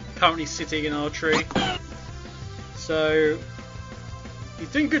currently sitting in our tree. So he's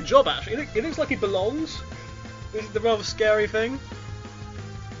doing a good job actually. It looks like he belongs. This is the rather scary thing.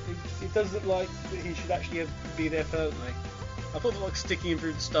 It does look like he should actually be there permanently. I thought it was like sticking him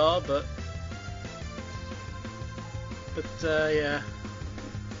through the star, but yeah.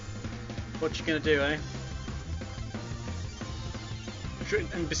 What you gonna do, eh?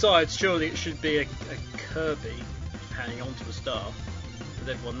 And besides, surely it should be a Kirby hanging onto a star, as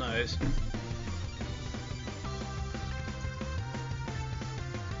everyone knows.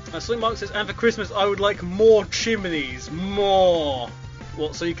 Sonic Mark says, and for Christmas I would like more chimneys, more.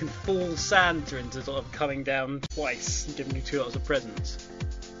 What, so you can fool Santa into sort of coming down twice and giving you $2 of presents?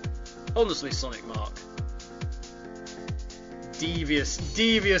 Honestly, Sonic Mark.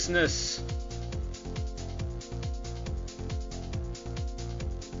 Deviousness.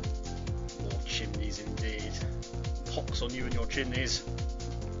 More chimneys indeed. Pox on you and your chimneys.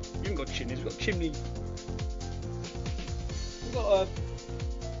 You haven't got chimneys, we've got chimney. We've got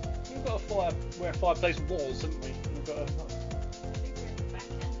a fire where a fireplace was, haven't we? We've got a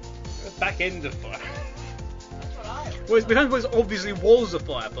back end of fire. That's what I. Well, behind what obviously was a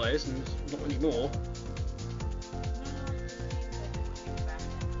fireplace, and it's not anymore.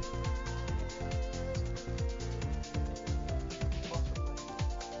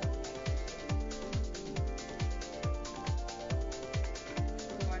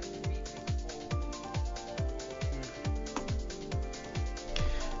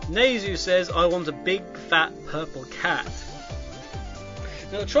 Nazu says, I want a big fat purple cat.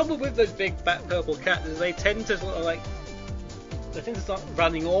 Now the trouble with those big fat purple cats is they tend to sort of start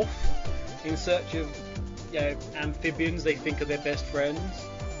running off in search of, amphibians they think are their best friends.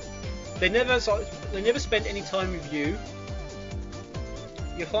 They never spend any time with you.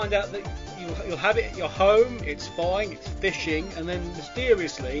 You find out that you'll have it at your home, it's fine, it's fishing, and then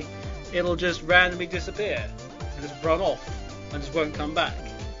mysteriously it'll just randomly disappear and just run off and just won't come back.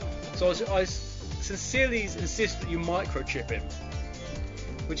 So I sincerely insist that you microchip him,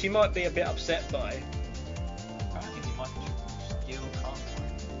 which he might be a bit upset by. I think he might steal cars.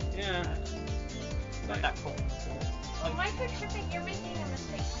 Yeah. Like that problem. Well, microchipping, you're making a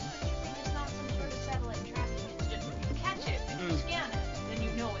mistake. Microchipping is not some sort of satellite tracking. It's just if you catch it and you scan it, then you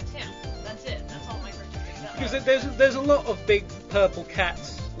know it's him. That's it. That's all microchipping does. Because there's a lot of big purple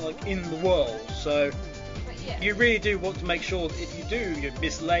cats in the world, so But yeah. you really do want to make sure that if you do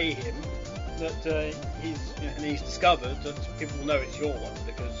mislay him, that he's discovered, that people will know it's your one,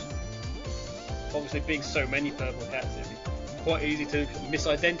 because obviously being so many purple cats, it'd be quite easy to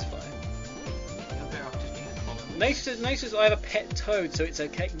misidentify. Nace says I have a pet toad, so it's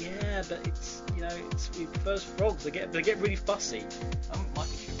okay. Yeah, but it's it prefers frogs. They get really fussy.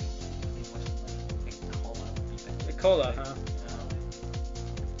 The collar, huh?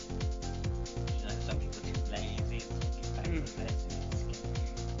 Some people are too lazy.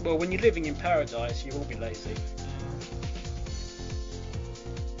 Well, when you're living in paradise, you will be lazy.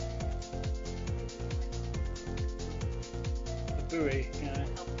 The buoy,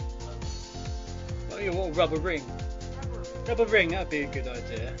 What a rubber ring. Rubber ring, that'd be a good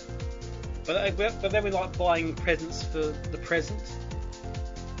idea. But then we like buying presents for the present.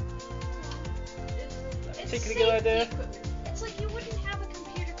 Particularly good idea. It's like you wouldn't have a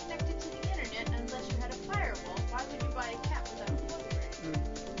computer connected to the internet unless you had a firewall. Why would you buy a cat without a plug?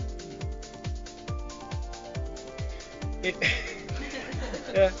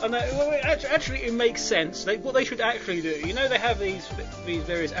 Yeah, I know. Well, actually, it makes sense. What they should actually do, they have these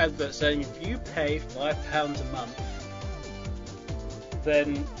various adverts saying if you pay £5 a month,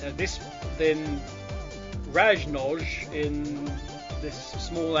 then Rajnoj in this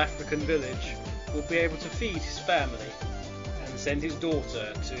small African village will be able to feed his family and send his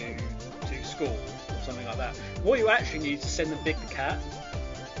daughter to school or something like that. What you actually need is to send them Big the cat,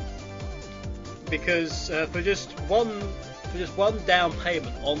 because for just one down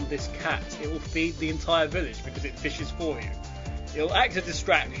payment on this cat, it will feed the entire village because it fishes for you. It'll act as a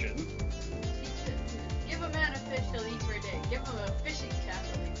distraction. Give a man a fish, he'll eat for a day. Give him a fishing cat,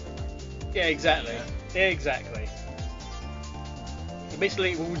 he'll eat for a day. Yeah, exactly. Yeah, exactly.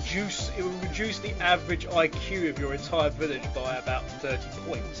 Basically, it will reduce the average IQ of your entire village by about 30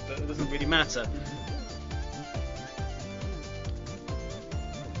 points, but it doesn't really matter.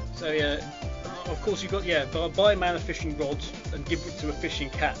 So yeah, of course you've got buy a man a fishing rod and give it to a fishing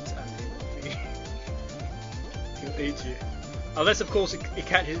cat, and he'll eat you. Unless of course it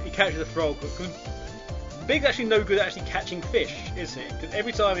catches a frog. Because Big's actually no good at actually catching fish, is he? Because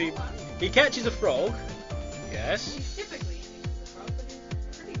every time he catches a frog, yes. He's typically eating the frog, but he's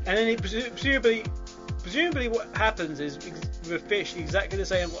pretty good. And then presumably what happens is with a fish exactly the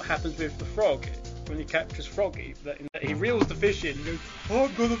same what happens with the frog when he captures Froggy. That he reels the fish in and goes, oh,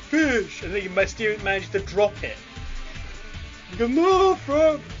 I've got a fish, and then he manages to drop it. He goes, no,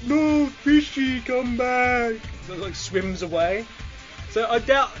 frog, no, fishy, come back. So it swims away. So I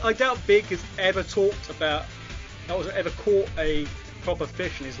doubt Big has ever talked about, ever caught a proper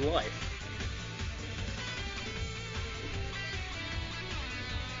fish in his life.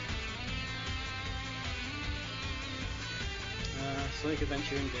 Sonic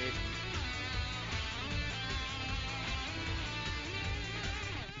Adventure indeed.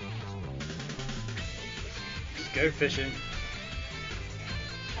 Go fishing.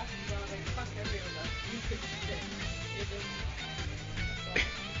 Fuck everyone else. You could fit. It is.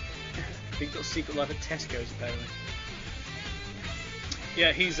 Big little secret life at Tesco's apparently.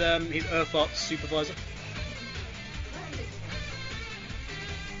 Yeah, he's Earthart's supervisor.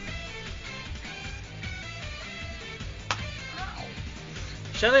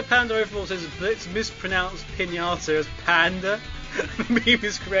 Shadow Panda overall says Blitz mispronounced pinata as panda. The meme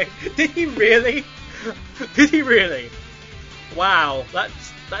is correct. Did he really? Did he really? Wow,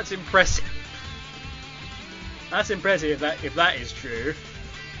 that's impressive. That's impressive if that is true.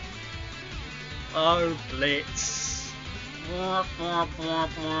 Oh, Blitz.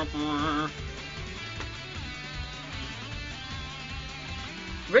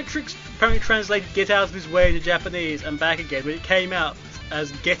 Retrix apparently translated "get out of his way" into Japanese and back again, but it came out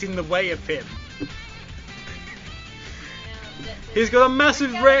as "get in the way of him." He's got a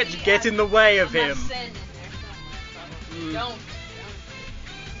massive wretch, get in the way of him. Don't.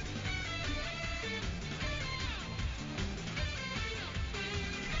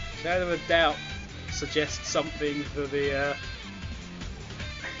 Shadow of Doubt suggests something for the.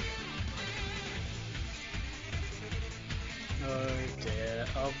 Oh dear.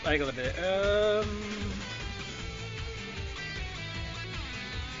 Oh, hang on a minute.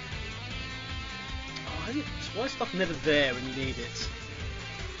 Why is stuff never there when you need it?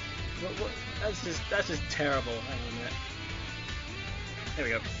 What? That's just terrible. Hang on a minute. There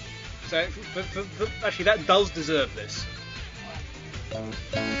we go. So, actually, that does deserve this.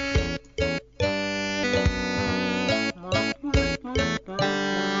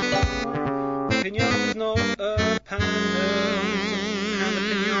 Pinata's not a panda. And the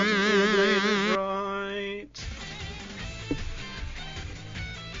pinata blade is right.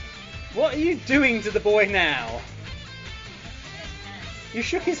 What are you doing to the boy now? You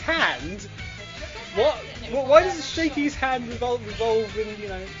shook his hand? What? Why does shaking his hand revolve in, you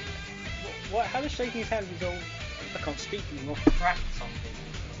know... How does shaking his hand resolve... I can't speak anymore. Crack something.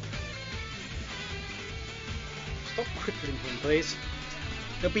 Stop crippling him, please.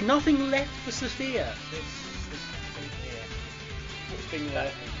 There'll be nothing left for Sophia. This thing here. What's thing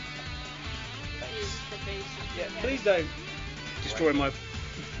there? Is the basic. Yeah, please don't destroy my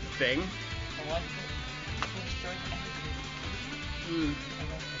thing. Oh, I destroyed everything.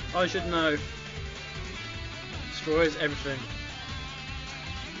 I should know. Destroys everything.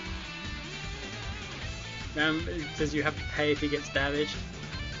 It says you have to pay if he gets damaged.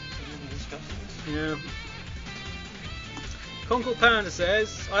 We didn't discuss this. Yeah. Concord Panda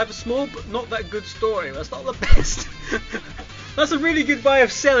says, I have a small but not that good story. That's not the best. That's a really good way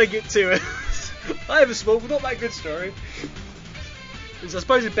of selling it to us. I have a small but not that good story. I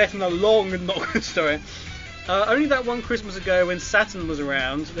suppose it's better than a long and not good story. Only that one Christmas ago when Saturn was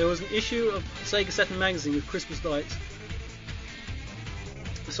around, there was an issue of Sega Saturn magazine with Christmas lights.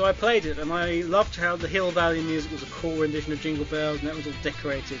 So I played it, and I loved how the Hill Valley music was a cool rendition of Jingle Bells, and that was all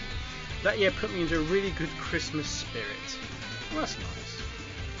decorated. That year put me into a really good Christmas spirit. Well, that's nice.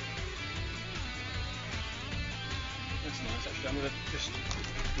 That's nice, actually. I'm going to just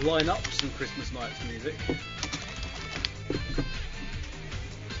line up some Christmas lights music.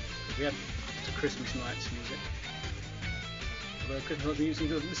 We had some Christmas nights music. Although Christmas nights music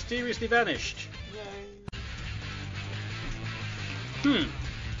has mysteriously vanished. Yay.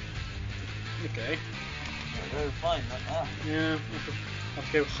 Okay. Oh, fine, like that. Yeah, have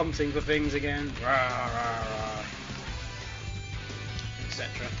to go hunting for things again. Rah, rah, rah.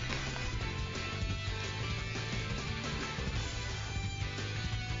 Etc.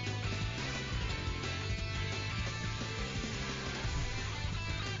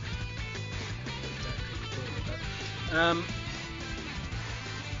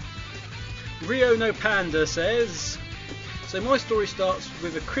 Rio No Panda says, so my story starts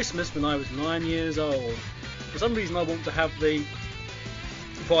with a Christmas when I was 9 years old. For some reason I want to have the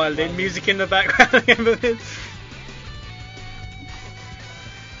violin music in the background. There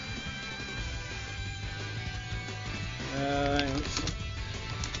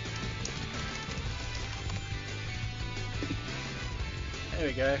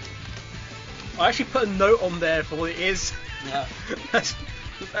we go. I actually put a note on there for what it is. Yeah. That's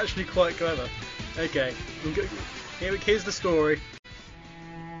actually quite clever. Okay, here's the story.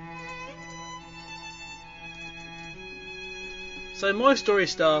 So my story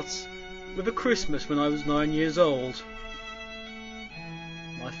starts with a Christmas when I was 9 years old.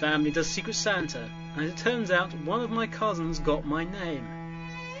 My family does Secret Santa, and it turns out one of my cousins got my name.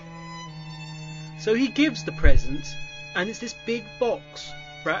 So he gives the present, and it's this big box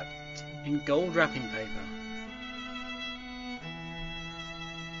wrapped in gold wrapping paper.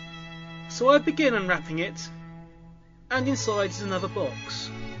 So I begin unwrapping it, and inside is another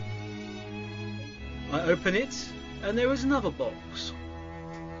box. I open it, and there is another box.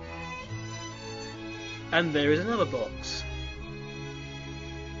 And there is another box.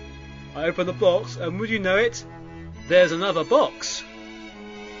 I open the box, and would you know it, there's another box.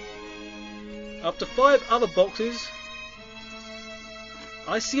 Up to 5 other boxes,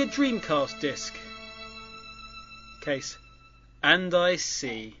 I see a Dreamcast disc case, and I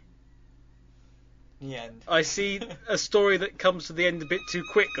see The end. I see a story that comes to the end a bit too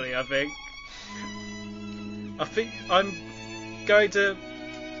quickly. I think I'm going to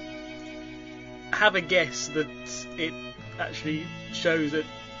have a guess that it actually shows that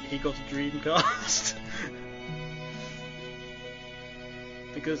he got a Dreamcast.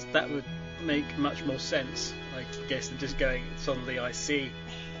 Because that would make much more sense, I guess, than just going, suddenly I see.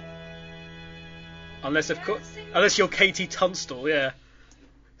 Unless you're Katie Tunstall, yeah.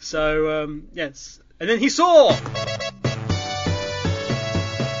 So, yes. And then he saw!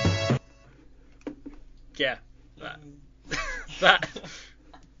 Yeah. That.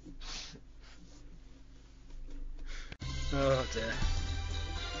 Oh dear.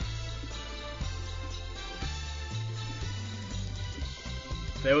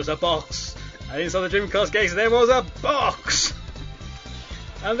 There was a box, and inside the Dreamcast case there was a box,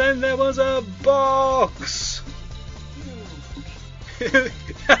 and then there was a box.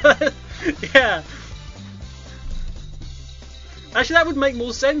 Yeah. Actually, that would make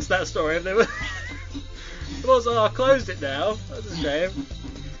more sense, that story, if there was. It was, I closed it now. That's a shame.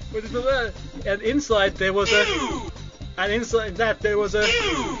 And inside there was a. And inside that there was a.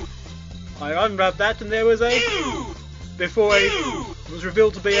 I unwrapped that, and there was a. Before it was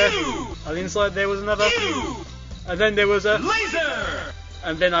revealed to be a. And inside there was another. And then there was a. Laser!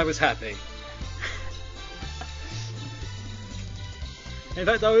 And then I was happy. In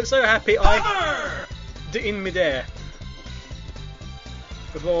fact, I was so happy I did in midair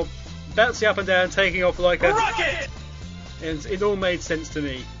before bouncing up and down, taking off like a Rocket! And it all made sense to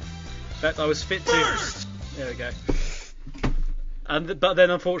me. In fact, I was fit to. Burst! There we go. But then,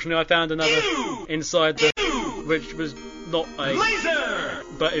 unfortunately, I found another inside the, which was not a Laser!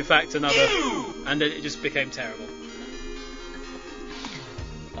 but in fact another, and then it just became terrible.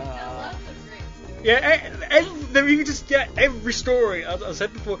 Yeah, every story, as I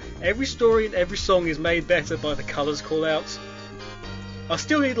said before, every story and every song is made better by the colours call-outs. I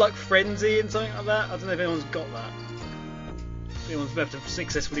still need like Frenzy and something like that. I don't know if anyone's got that. If anyone's able to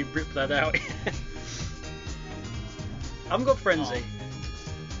successfully rip that out. I haven't got Frenzy.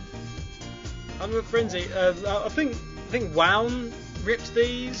 I haven't got Frenzy. I think Wown ripped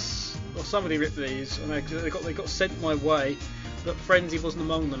these, or somebody ripped these. I know, 'cause they got sent my way, but Frenzy wasn't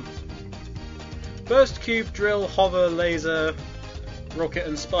among them. Burst, Cube, Drill, Hover, Laser, Rocket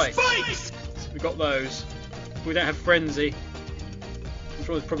and Spike. We got those. We don't have Frenzy. I'm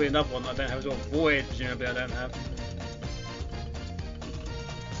sure there's probably another one that I don't have as well. Void, presumably I don't have.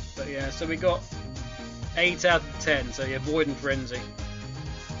 But yeah, so we got 8 out of 10. So yeah, Void and Frenzy.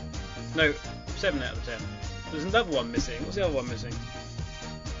 No, 7 out of 10. There's another one missing. What's the other one missing?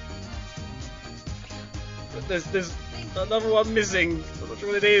 There's another one missing. I'm not sure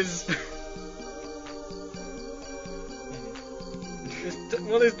what it is.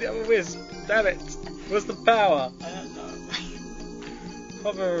 What is the other wisp? Damn it! What's the power? I don't know.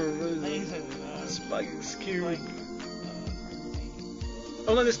 Hover, Spikes, Cube.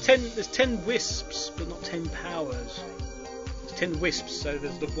 Oh no, there's 10 wisps, but not 10 powers. There's 10 wisps, so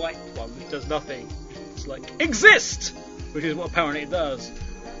there's the white one which does nothing. It's like exist, which is what apparently it does.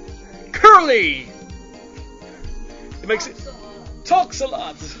 Curly. It makes it talks a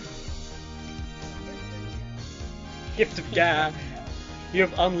lot. Gift of Gab. You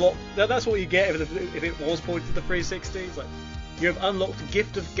have unlocked. That's what you get if it was pointed to the 360. It's like you have unlocked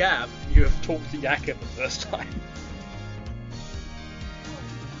Gift of Gab. You have talked to Yakka for the first time.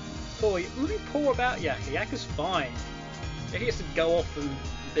 Poor, really poor about Yakka. Yakka's fine. He has to go off and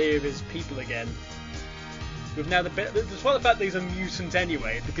be with his people again. With now despite the fact that he's a mutant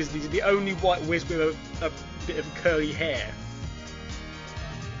anyway, because he's the only white wisp with a bit of curly hair.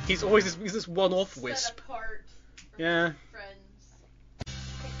 He's always this one-off wisp. Yeah.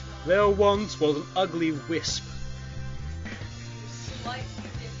 There once was an ugly wisp. Slightly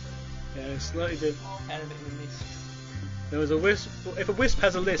different. Yeah, slightly different. And a bit of a lisp. There was a wisp. If a wisp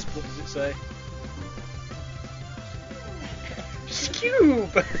has a lisp, what does it say?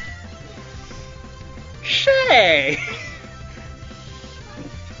 Scube! Shay!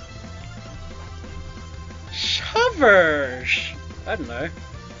 Shovers! I don't know.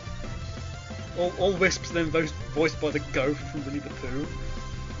 All wisps then voiced by the ghost from Winnie the Pooh.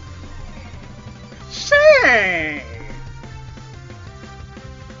 Shay!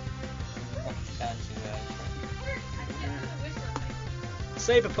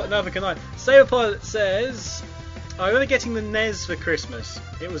 Saber Pilot says, I remember getting the NES for Christmas.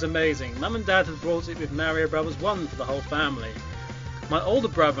 It was amazing. Mum and Dad had brought it with Mario Brothers 1 for the whole family. My older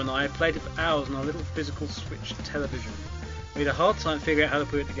brother and I played it for hours on our little physical Switch television. We had a hard time figuring out how to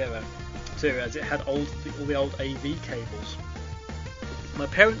put it together, too, as it had all the old AV cables. My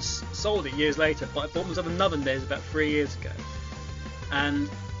parents sold it years later, but I bought myself another NES about 3 years ago. And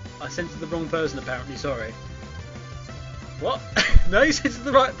I sent it to the wrong person, apparently, sorry. What? No, you sent it to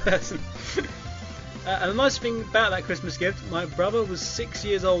the right person. And the nice thing about that Christmas gift, my brother was 6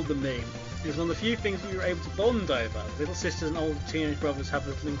 years older than me. It was one of the few things we were able to bond over. Little sisters and older teenage brothers have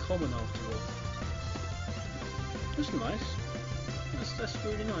little in common after all. That's nice. That's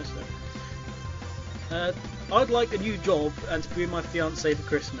really nice though. I'd like a new job and to be with my fiancée for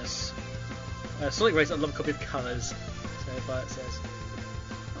Christmas. Sonic Race, I'd love a copy of Colours. So Violet says.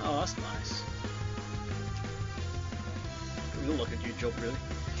 Oh, that's nice. We all like a new job, really.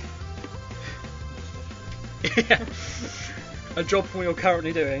 Yeah. A job from what you're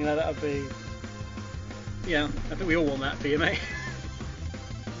currently doing, that would be... Yeah, I think we all want that for you, mate.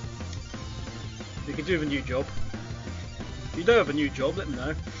 You could do with a new job. If you do have a new job, let me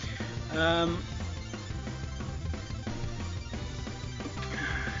know.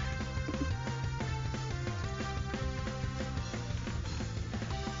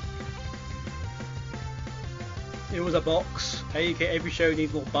 It was a box. Every show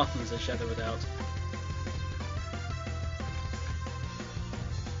needs more buttons, says Shadow Without.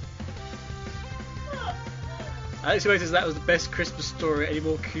 Alex says that was the best Christmas story. Any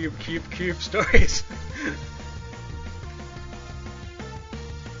more cube stories?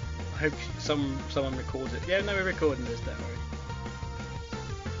 I hope someone records it. Yeah, no, we're recording this, don't worry.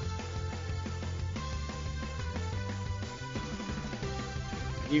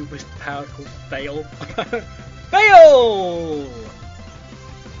 A new whisper power called Fail. Fail!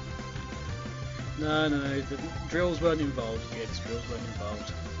 No, the drills weren't involved. Yes, drills weren't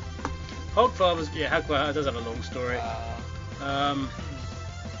involved. Hogfather's, yeah, Hogfather does have a long story.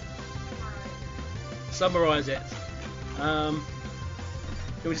 Summarise it. Can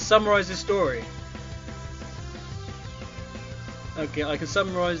we summarise the story? Okay, I can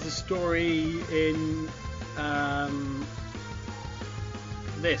summarise the story in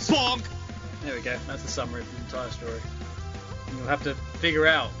this. Bonk! There we go, that's the summary of the entire story. And you'll have to figure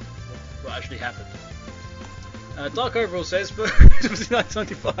out what actually happened. Dark Overall says, but it was in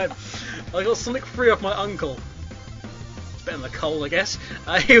 1995. I got Sonic 3 off my uncle. It's better than the coal, I guess.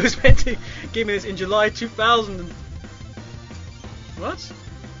 He was meant to give me this in July 2000. What?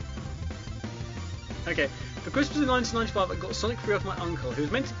 Okay, for Christmas in 1995, I got Sonic 3 off my uncle, who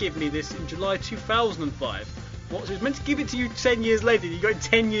was meant to give me this in July 2005. What? So he was meant to give it to you 10 years later, you got it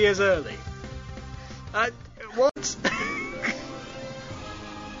 10 years early. What?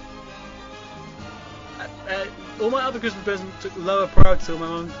 All my other Christmas presents took lower priority till my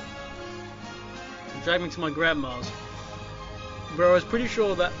mum dragged me to my grandma's, where I was pretty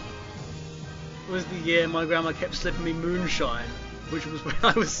sure that was the year my grandma kept slipping me moonshine, which was when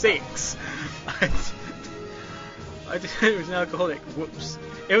I was 6. I didn't know it was an alcoholic. Whoops.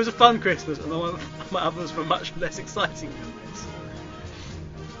 It was a fun Christmas, and my others were much less exciting than this.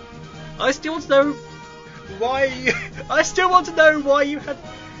 I still want to know why. I still want to know why you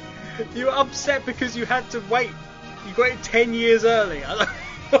were upset because you had to wait. You got it 10 years early. I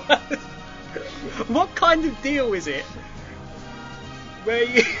don't know. What kind of deal is it? Where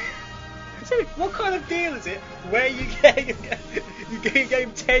you? What kind of deal is it where you get your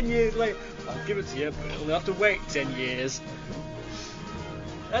game 10 years later? I'll give it to you, but you'll have to wait 10 years.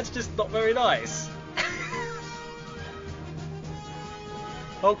 That's just not very nice.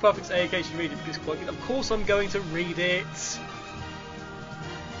 Hulk Perfect's AAK should read it because it's quite good. Of course I'm going to read it.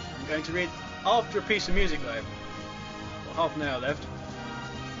 I'm going to read after a piece of music though. Got half an hour left.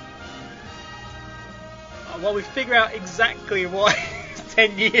 While we figure out exactly why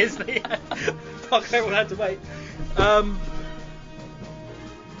 10 years everyone had to wait.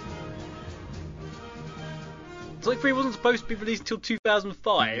 Sonic 3 wasn't supposed to be released until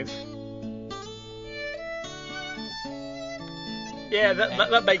 2005. Yeah,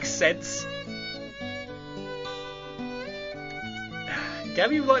 that makes sense.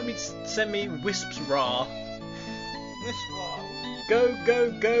 Gabby would like me to send me Wisps Ra. Wisp Ra. Go,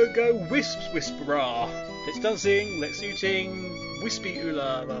 go, go, go, Wisps, Wisp Ra. Let's dancing, let's shooting, wispy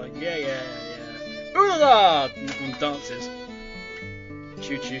oola la, yeah, yeah, yeah. Oola la! Everyone dances.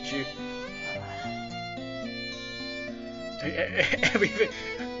 Choo, choo, choo. Everything.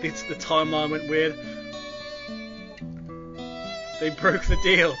 The timeline went weird. They broke the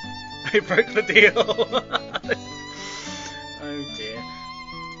deal. They broke the deal. Oh dear.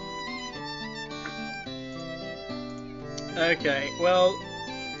 Okay, well,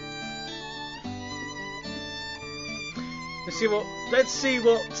 let's see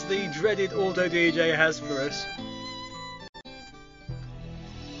what the dreaded Auto DJ has for us.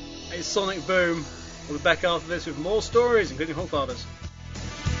 A Sonic Boom. We'll be back after this with more stories, including Hogfathers.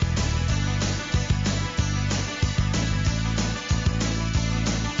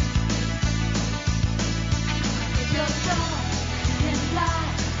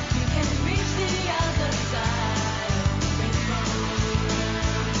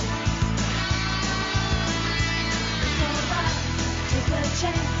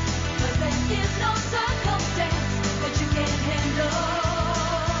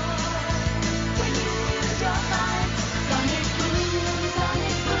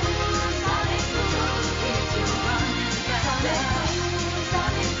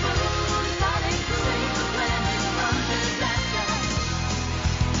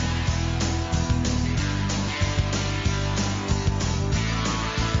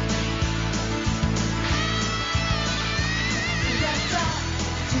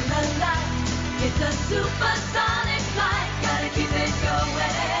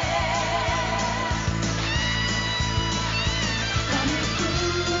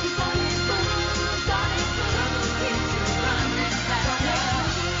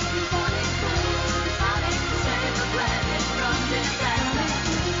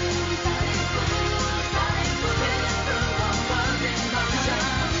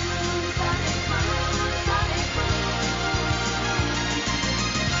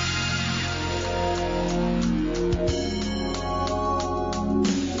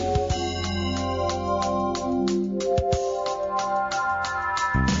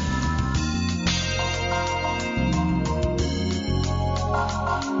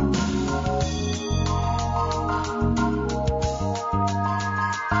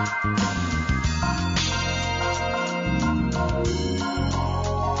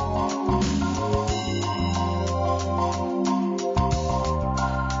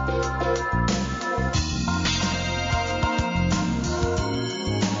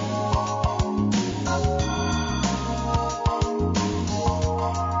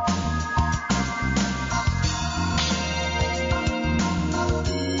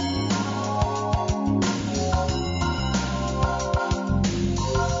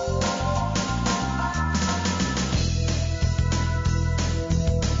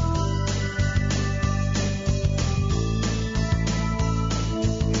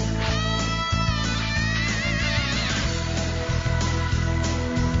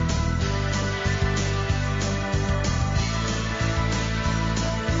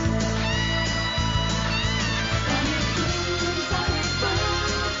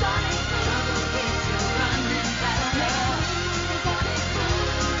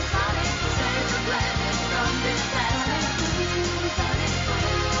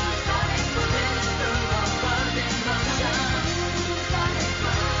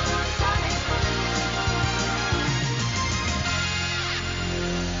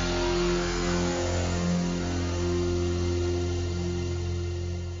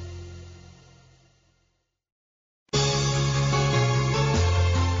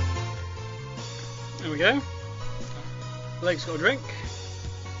 Go. Blake's got a drink.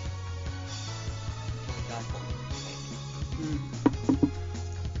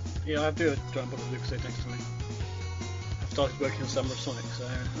 Yeah, I do a giant bottle of Lucas next to me. I've started working on Summer of Sonic, so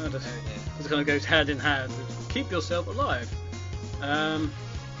that just kind of goes hand in hand with keep yourself alive.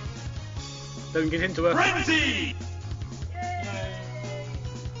 Don't get into a frenzy,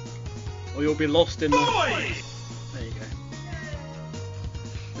 or you'll be lost in the. Boys! There you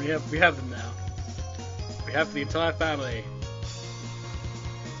go. We have them now. We have the entire family.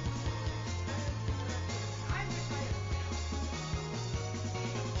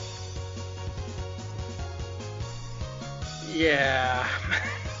 Yeah.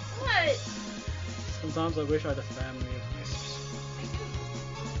 What? Sometimes I wish I had a family of wisps.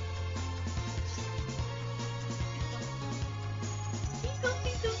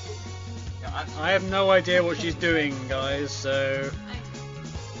 I have no idea what she's doing, guys, so...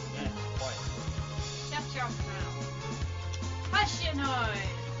 Shut your mouth. Hush your noise.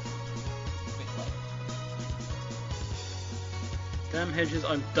 Damn Hedges,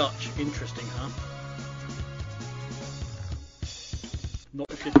 I'm Dutch. Interesting, huh? Not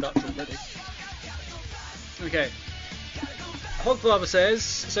if you're Dutch already. Okay. Hogfather says,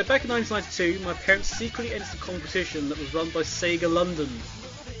 so back in 1992, my parents secretly entered a competition that was run by Sega London.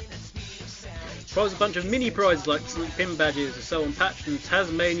 The prize was a bunch of mini prizes like pin badges, a so on patch, and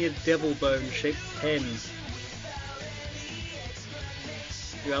Tasmania devil bone shaped pens.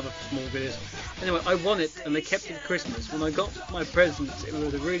 the other small videos. Anyway, I won it, and they kept it for Christmas. When I got my presents, it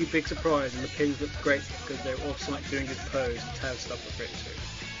was a really big surprise, and the pins looked great because they were all like doing this pose, and Taz stuff was great too.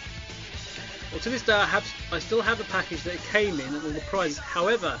 Well, to this day, I still have the package that it came in and all the prizes.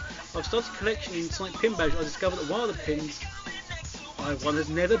 However, I've started collecting Sonic pin badges. I discovered that one of the pins I won has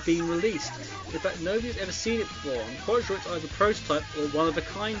never been released. In fact, nobody's ever seen it before. I'm quite sure it's either a prototype or one of a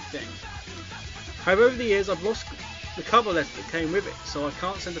kind thing. However, over the years, I've lost the cover letter that came with it, so I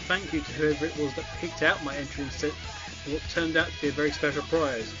can't send a thank you to whoever it was that picked out my entry and said what turned out to be a very special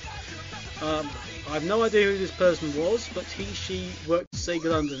prize. I have no idea who this person was, but she worked at Sega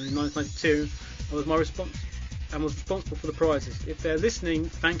London in 1992 and was responsible for the prizes. If they're listening,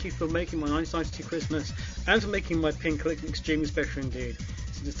 thank you for making my 1992 Christmas and for making my pin collection extremely special indeed.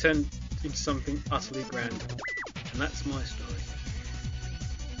 So it's turned into something utterly grand. And that's my story.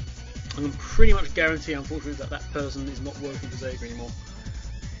 I can pretty much guarantee, unfortunately, that that person is not working for Sega anymore.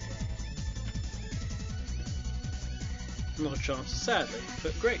 Not a chance, sadly,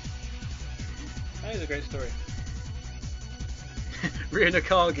 but great. That is a great story. Rio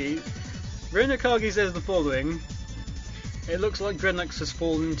Nakagi says the following. It looks like Dreadnought has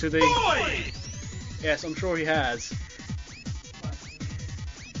fallen into the... Boy! Yes, I'm sure he has.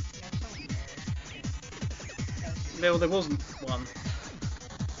 No, there wasn't one.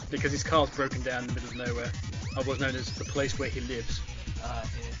 Because his car's broken down in the middle of nowhere. Otherwise known as the place where he lives. Yeah.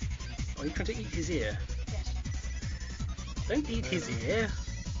 Are you trying to eat his ear? Yes. Don't eat his ear.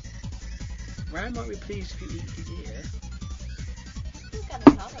 Ram might be pleased if you eat his ear. He's got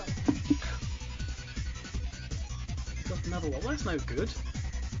another one. He's got another one. Well, that's no good.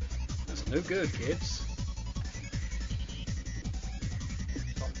 That's no good, kids.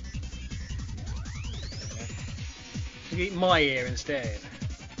 You eat my ear instead.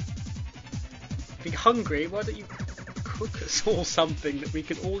 If you're hungry, why don't you cook us all something that we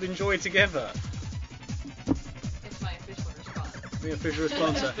can all enjoy together? It's my official response. The official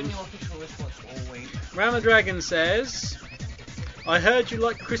response. That's been your official response always. Ram the Dragon says, I heard you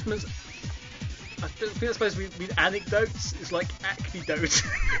like Christmas. I think that's supposed to be anecdotes. It's like acnedotes.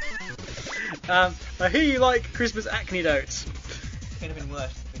 I hear you like Christmas acnedotes. Could have been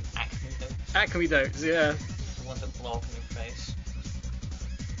worse than acnedotes. Acnedotes, yeah. The ones that blow up in your face.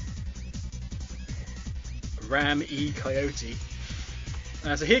 Ram E Coyote.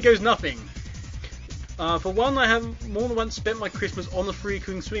 So here goes nothing. For one, I have more than once spent my Christmas on a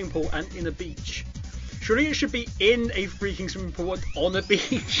freaking swimming pool and in a beach. Surely it should be in a freaking swimming pool and on a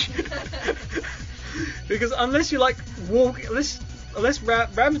beach. Because unless you like walk, unless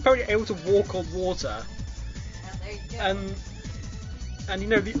Ram's apparently able to walk on water, There you go. and you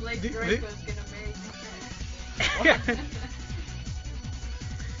know Blake Draco's gonna marry me.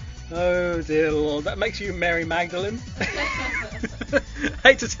 Oh dear Lord, that makes you Mary Magdalene.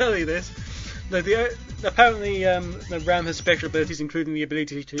 Hate to tell you this. No, apparently the Ram has special abilities, including the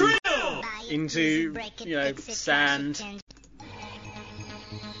ability to drill into, you know, sand.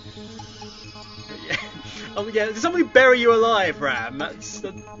 Oh yeah, did somebody bury you alive, Ram? That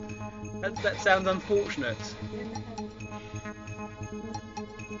sounds unfortunate.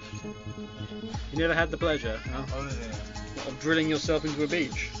 You never had the pleasure, huh? Oh yeah. Of drilling yourself into a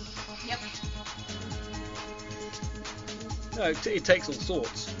beach. Yep. No, it takes all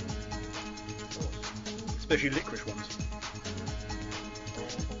sorts. Especially licorice ones.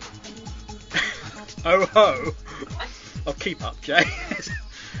 Oh ho! I'll keep up, Jay.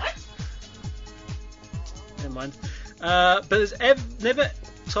 Never mind. But there's never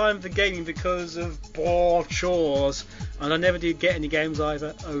time for gaming because of chores, and I never did get any games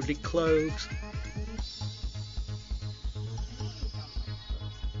either. Only clothes.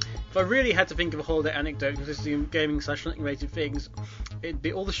 If I really had to think of a holiday anecdote consisting of gaming / something related things, it'd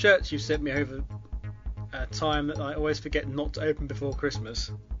be all the shirts you've sent me over a time that I always forget not to open before Christmas.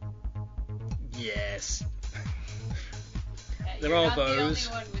 Yes. There are You're not those.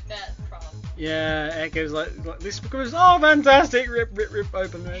 the only one with that problem. Yeah, it goes like this for Christmas. Oh, fantastic! Rip, rip, rip,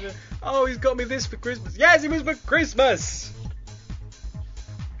 open. Oh, he's got me this for Christmas. Yes, it was for Christmas!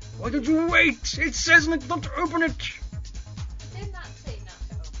 Why did you wait? It says not to open it! I did not say not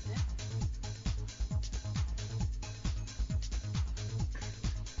to open it.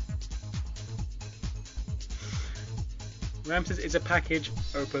 Ram says it's a package.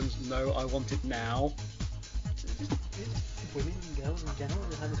 Opens. No, I want it now. Women and girls in general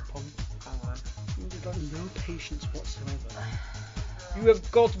that have this problem. There's like no patience whatsoever. You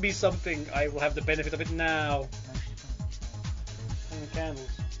have got to be something. I will have the benefit of it now. How many candles?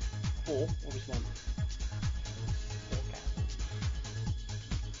 4. What is 1? 4 candles.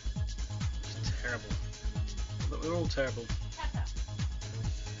 It's terrible. But we're all terrible.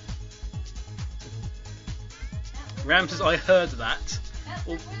 Ram says, I heard that.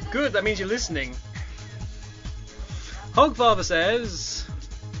 Well, good, that means you're listening. Hogfather says,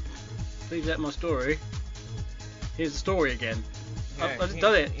 leave that my story. Here's the story again. I've just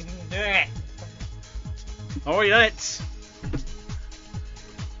done it. You can do it. Alright, done it.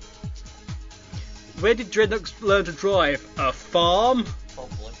 Where did Dreadnoughts learn to drive? A farm?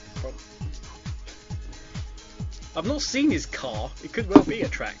 Probably. I've not seen his car. It could well be a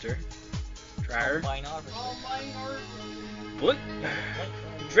tractor. Combine harvester. What?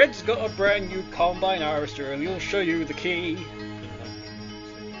 Dred's got a brand new combine harvester and he'll show you the key.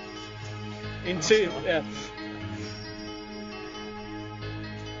 Into yeah.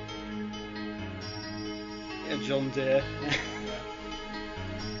 John Deere.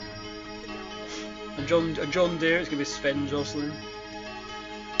 And John Deere, it's gonna be Sven Jocelyn.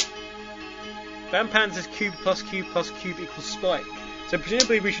 Vampan says cube plus cube plus cube equals spike. So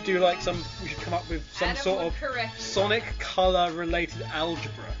presumably we should come up with some Adam sort will of correct you. sonic color related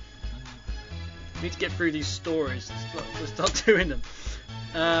algebra. We need to get through these stories. Let's start doing them.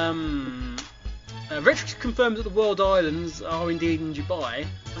 Retrix confirms that the World Islands are indeed in Dubai.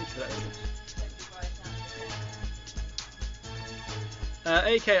 Thanks for that.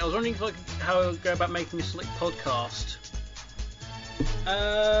 AK, I was wondering how I would go about making a Sonic podcast.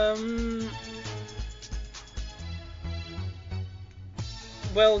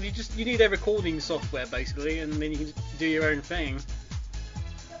 Well, you need a recording software basically, and then you can do your own thing.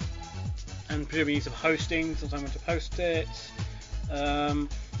 And presumably you need some hosting, someone to post it.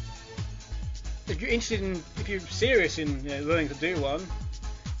 If you're serious in learning to do one,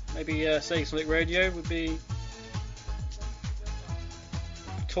 maybe Sega Sonic Radio would be.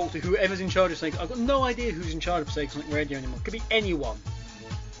 Talk to whoever's in charge of Sega. I've got no idea who's in charge of Sega Sonic Radio anymore. It could be anyone.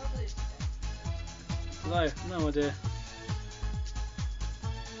 No idea.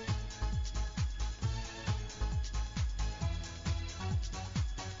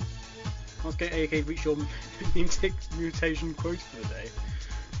 Let's get AK to reach your Nimtic mutation quote for the day.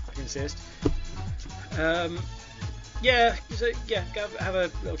 I insist. Go have a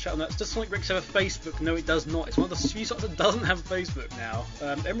little chat on that. Does Sonic Rex have a Facebook? No, it does not. It's one of the few sites that doesn't have a Facebook now.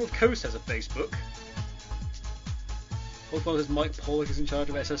 Emerald Coast has a Facebook. Also, says Mike Pollock is in charge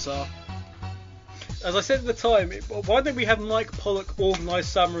of SSR. As I said at the time, why don't we have Mike Pollock organise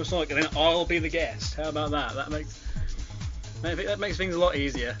Summer of Sonic and then I'll be the guest? How about that? That makes things a lot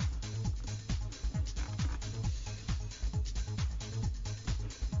easier.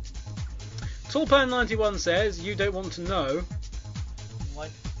 Tallpan91 says, you don't want to know. What?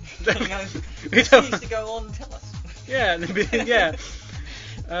 We You don't- used to go on and tell us. Yeah, yeah.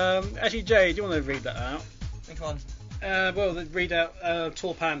 Actually, Jay, do you want to read that out? Which one? Read out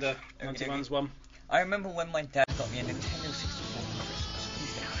Tall Panda 91's one. I remember when my dad got me a Nintendo 64 for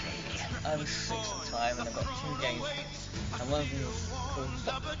Christmas. I was 6 at the time and I got 2 games. And one of them was called...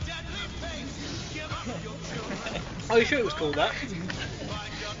 Are you sure it was called that?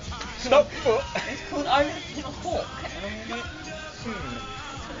 Stop! It's called I Was a Little Hawk, and I'm going to get it soon.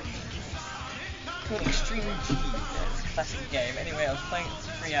 It's called Extreme G. It's a classic game. Anyway, I was playing it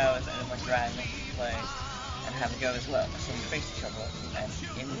for 3 hours, and then my dad made me play and have a go as well. So we faced each other, and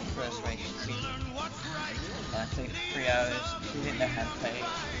in the first race, she beat me. I played it for 3 hours. She didn't know how to play it.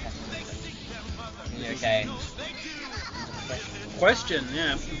 She had to leave video games. Question,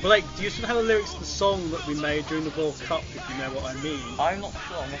 yeah. Blake, do you still have the lyrics to the song that we made during the World Cup, if you know what I mean? I'm not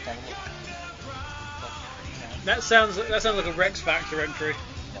sure. I'm not going to look. That sounds like a Rex Factor entry.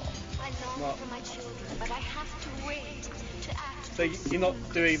 I long for my children, but I have to wait to act. So you're not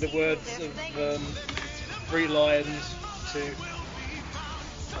doing the words of Three Lions to...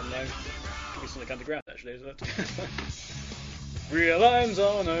 I don't know. Could be Sonic Underground, actually, isn't it? 3 lines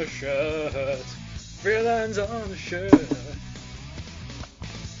on a shirt. 3 lines on a shirt.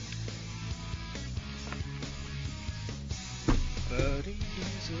 30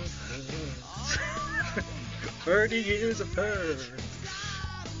 years of hurt. 30 years of hurt.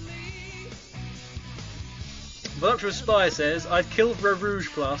 Voluptuous Spy says, I'd kill for a Rouge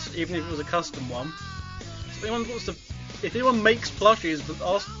Plus, even if it was a custom one. So if anyone makes plushies,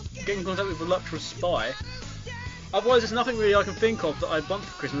 get in contact with Voluptuous Spy. Otherwise, there's nothing really I can think of that I'd want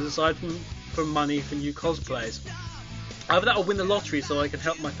for Christmas aside from money for new cosplays. Either that or win the lottery so I can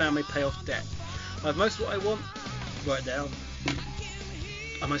help my family pay off debt. I have most of what I want. Write it down.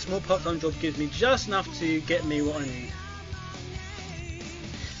 And my small part-time job gives me just enough to get me what I need.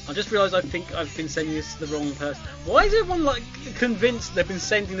 I just realised I think I've been sending this to the wrong person. Why is everyone convinced they've been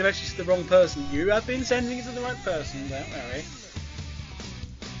sending the message to the wrong person? You have been sending it to the right person, don't worry.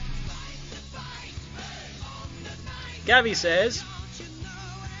 Gabby says,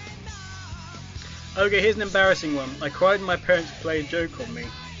 Okay, here's an embarrassing one. I cried when my parents played a joke on me.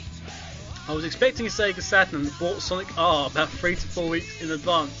 I was expecting a Sega Saturn and bought Sonic R about 3 to 4 weeks in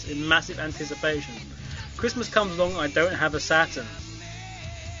advance in massive anticipation. Christmas comes along and I don't have a Saturn.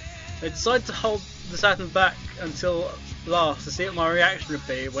 I decided to hold the Saturn back until last to see what my reaction would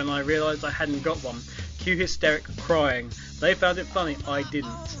be when I realised I hadn't got one. Cue hysteric crying. They found it funny, I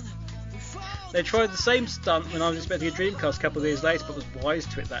didn't. They tried the same stunt when I was expecting a Dreamcast a couple of years later, but was wise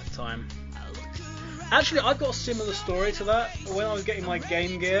to it that time. Actually, I've got a similar story to that. When I was getting my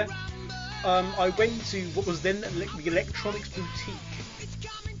Game Gear, I went to what was then the Electronics Boutique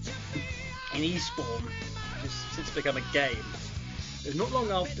in Eastbourne, which has since become a game. It was not long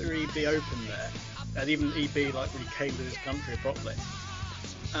after EB opened there, and even EB like really came to this country properly.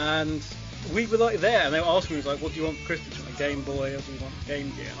 And we were like there, and they were asking me like, "What do you want for Christmas? Do you want a Game Boy or do you want a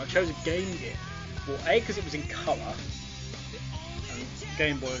Game Gear?" And I chose a Game Gear. Well, A, because it was in colour, and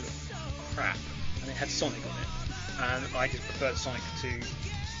Game Boy looked crap, and it had Sonic on it, and I just preferred Sonic to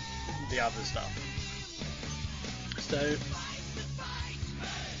the other stuff. So,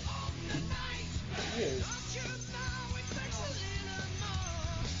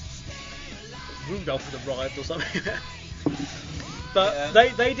 Rudolph had arrived or something. But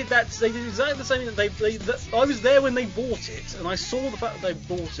yeah. They did that. They did exactly the same thing. I was there when they bought it, and I saw the fact that they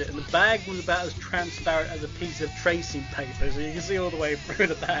bought it, and the bag was about as transparent as a piece of tracing paper, so you can see all the way through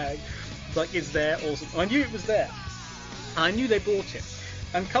the bag. Like, it's there, awesome. I knew it was there. I knew they bought it.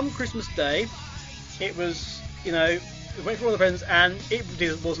 And come Christmas Day, it was, you know, we went for all the friends, and it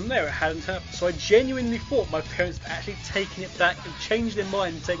wasn't there. It hadn't turned up. So I genuinely thought my parents had actually taken it back and changed their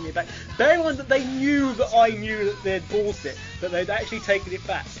mind and taken it back. Bear in mind that they knew that I knew that they'd bought it, but they'd actually taken it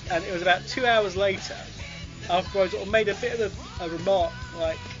back. And it was about 2 hours later, after I sort of made a bit of a remark,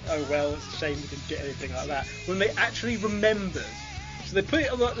 like, "Oh well, it's a shame we didn't get anything like that," when they actually remembered. So they put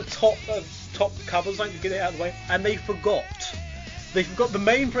it on like the top covers, like to get it out of the way, and they forgot. They forgot the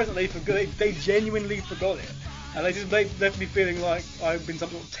main present. They forgot. They genuinely forgot it. And they left me feeling like I've been some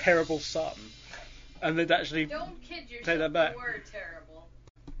sort of terrible son. And they'd actually Don't kid yourself, take that back. You were terrible.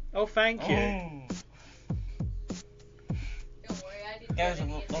 Oh, thank you. Don't worry, I didn't get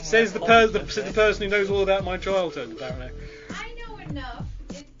any of it. Says the person who knows all about my childhood, apparently. I know enough.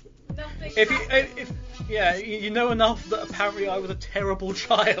 It's nothing. If you know enough that apparently I was a terrible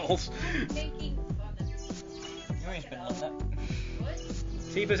child. Making fun of me. You've always been like that. What?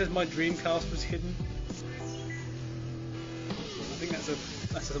 Tifa says my Dreamcast was hidden. I think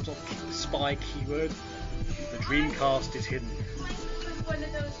that's some sort of spy keyword. The Dreamcast is hidden. My son was one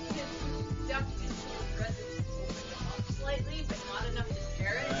of those kids who ducked into a present and opened it up slightly, but not enough to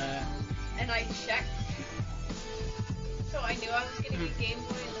tear it. And I checked, so I knew I was getting a Game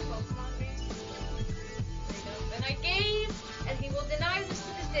Boy in the Pokemon game. And I gave, and he will deny this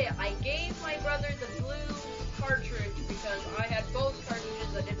to this day, I gave my brother the blue cartridge because I had both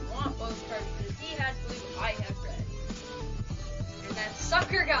cartridges. I didn't want both cartridges. He had blue, I had red. And that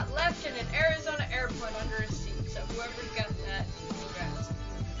sucker got left in an Arizona airport under a seat. So whoever got that, congrats.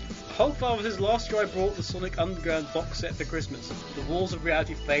 Hulkfather says last year I brought the Sonic Underground box set for Christmas. The walls of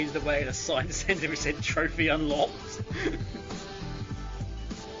reality faded away and a sign descended which said trophy unlocked.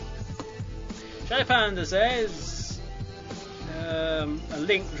 Shadow Panda says a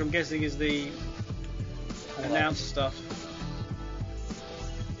link, which I'm guessing is the announcer stuff.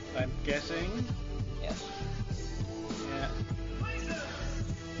 I'm guessing. Yes. Yeah.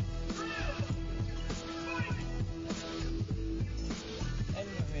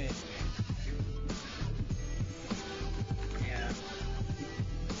 Yeah.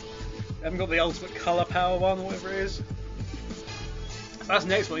 I haven't got the ultimate colour power one, or whatever it is. That's the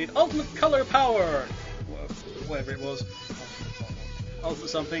next one. Ultimate colour power! Whatever it was. Ultimate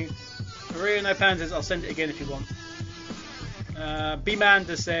something. Maria No Pan says, I'll send it again if you want.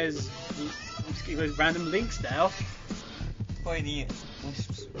 B-Manda says, I'm just giving those random links now. By the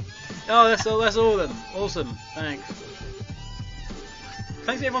wisps. Oh, that's all of them. Awesome. Thanks.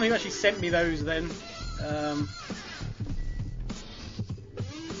 Thanks to everyone who actually sent me those then.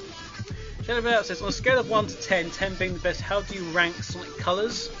 Shadowbout says, on a scale of 1 to 10, 10 being the best, how do you rank Sonic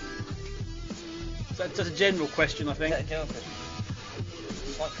colours? So that's a general question, I think. Is that a general question?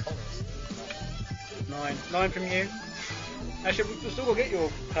 Sonic colours? 9 from you. Actually, we'll still get your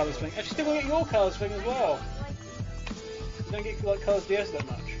colours thing. Actually, still get your colours thing as well. You don't get like Colours DS that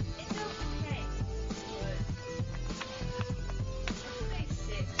much.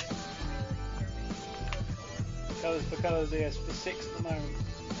 Colours for Colours DS for 6 at the moment.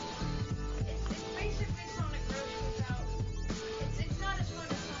 It's basically Sonic Rush without. It's not as fun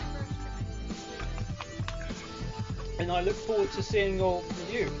as Sonic Rush. And I look forward to seeing your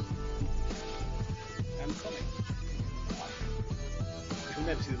review. and comic. Which will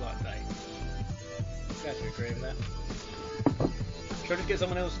never see the light of day. You have to agree with that. Should I just get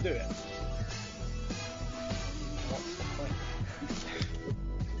someone else to do it? What's the point?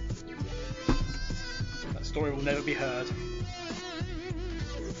 That story will never be heard.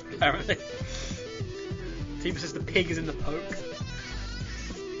 Apparently. Team says the pig is in the poke.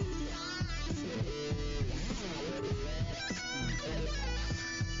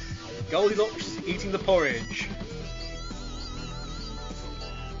 Goldilocks is eating the porridge.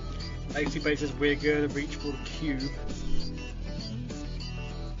 AC Base says we're going to reach for the cube.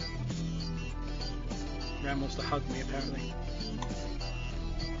 Ram wants to hug me apparently.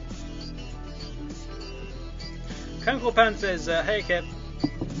 Chemical Pan says, hey Kev.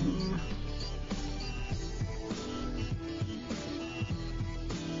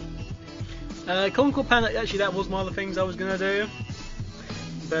 Comical Pan, actually that was one of the things I was going to do.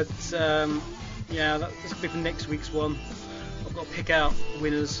 But, yeah, this will be for next week's one. I've got to pick out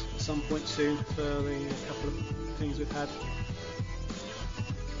winners at some point soon for the couple of things we've had.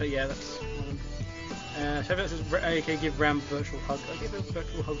 But yeah, that's one. Chevy says, okay, give Ram a virtual hug. I give her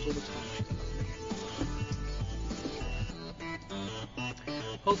virtual hugs all the time.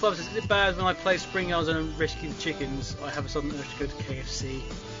 Whole Five says, is it bad when I play Spring Hours and rescue the chickens, I have a sudden urge to go to KFC?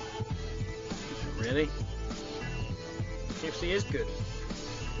 Really? KFC is good.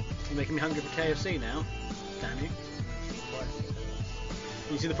 You're making me hungry for KFC now. Damn you.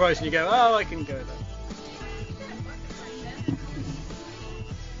 You see the price and you go, oh, I can go there.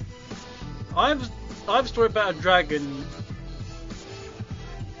 I have a story about a dragon.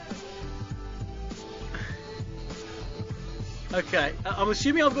 Okay, I'm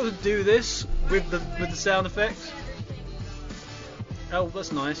assuming I've got to do this with the sound effects. Oh,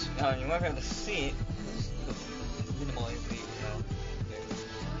 that's nice. No, you won't be able to see it. Minimise the.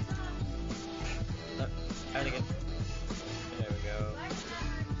 No, and again. There we go.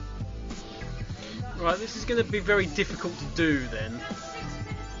 Right, this is going to be very difficult to do then.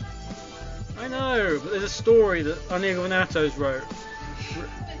 I know, but there's a story that Anigo Vanato's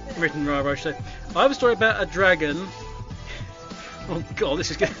written, I should say. I have a story about a dragon. Oh god,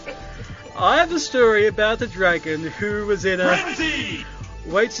 this is good. I have a story about a dragon who was in a Frenzy!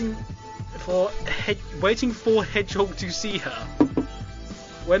 waiting for Hedgehog to see her.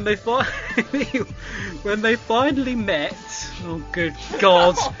 When they finally met, oh good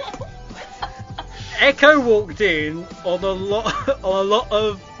god, Echo walked in on a lot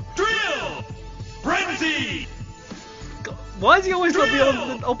of Drill! Frenzy! God, why is he always got to be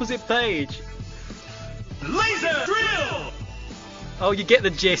on the opposite page? Laser! Drill! Oh, you get the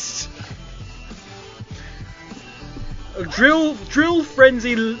gist. Drill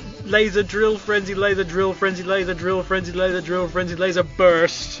frenzy laser, drill frenzy laser, drill frenzy laser, drill frenzy laser, drill frenzy laser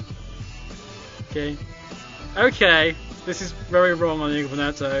burst. Okay, this is very wrong on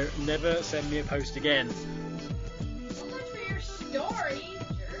Igvanato. Never send me a post again. So much for your story,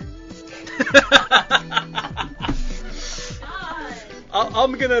 God.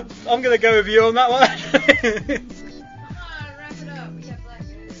 I'm gonna go with you on that one. Come on, wrap it up. We have black.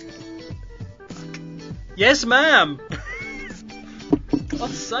 Yes, ma'am.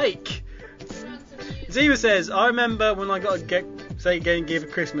 God's sake. Ziva says, I remember when I got a Sega Game Gear for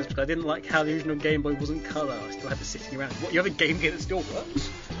Christmas, but I didn't like how the original Game Boy wasn't colour. I still had this sitting around. What, you have a Game Gear that still works?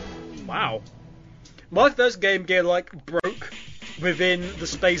 Wow. My first Game Gear, broke within the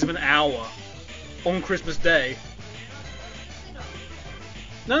space of an hour on Christmas Day.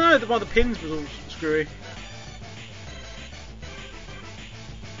 No, one of the pins was all screwy.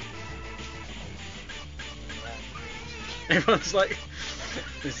 Everyone's like...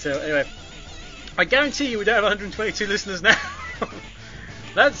 So, anyway. I guarantee you we don't have 122 listeners now.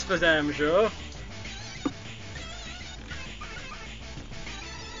 That's for damn sure.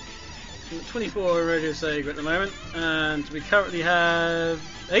 24 Radio Sega at the moment, and we currently have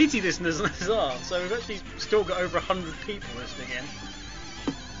 80 listeners on SR, so we've actually still got over 100 people listening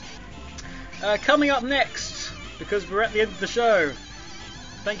in. Coming up next, because we're at the end of the show,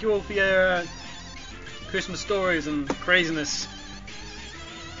 thank you all for your Christmas stories and craziness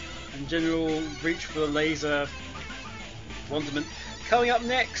and general reach for the laser wonderment. Coming up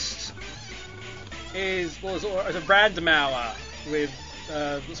next is a random hour with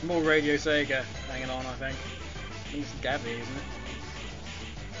some more Radio Sega hanging on, I think. I think it's Gabby, isn't it?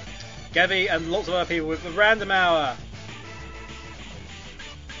 Gabby and lots of other people with the random hour.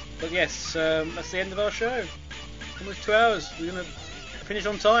 But yes, that's the end of our show. Almost 2 hours. We're going to finish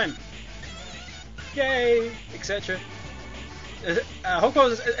on time. Yay! Etc. How far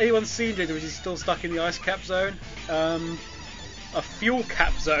has anyone seen it, or is he still stuck in the ice cap zone? A fuel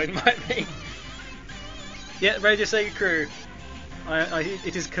cap zone might be. Yeah, Radio Sega Crew.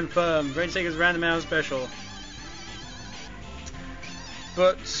 It is confirmed. Radio Sega's Random Hour Special.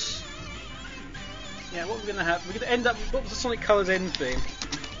 But yeah, what we're gonna have? We're gonna end up. What was the Sonic Colors end theme?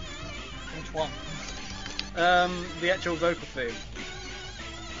 Which one? The actual vocal theme.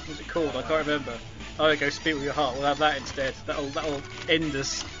 What's it called? I can't remember. Oh, there you go. Speak with your heart. We'll have that instead. That'll end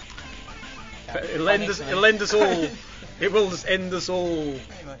us. It'll end us. It'll end us all. It will just end us all.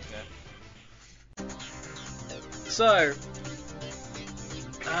 Pretty much, yeah. So,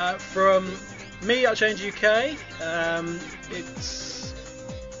 from me, I'll change UK. It's.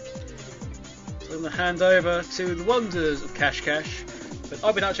 I'm going to hand over to the wonders of Cash Cash. But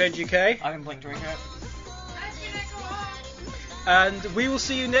I've been Outchange UK. I've been Blink Drinker. And we will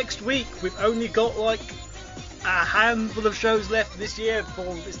see you next week. We've only got like a handful of shows left this year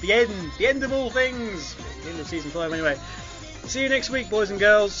before it's the end of all things. The end of season 5 anyway. See you next week, boys and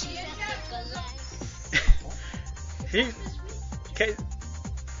girls. Okay.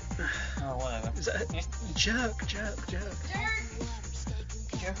 Oh, whatever. Is that jerk. Joking.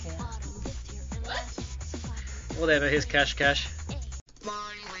 Whatever, here's Cash Cash.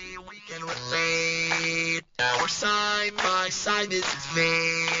 Finally, we can relate. Now we're side by side, this is me.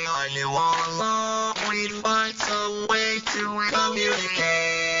 I knew all along we'd find some way to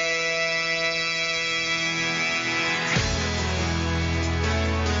communicate.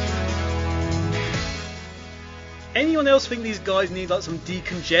 Anyone else think these guys need like some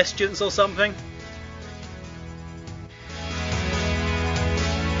decongestants or something?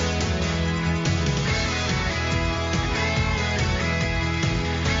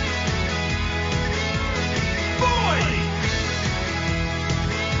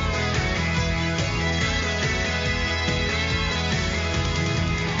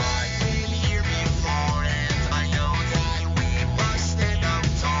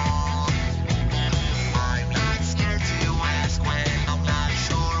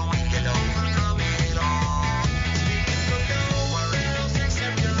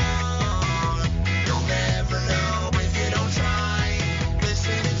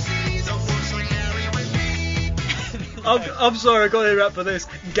 I'm sorry, I got to interrupt for this.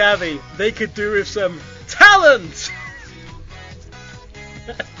 Gavi, they could do with some talent!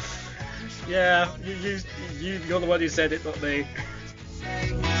 Yeah, you're the one who said it, not me.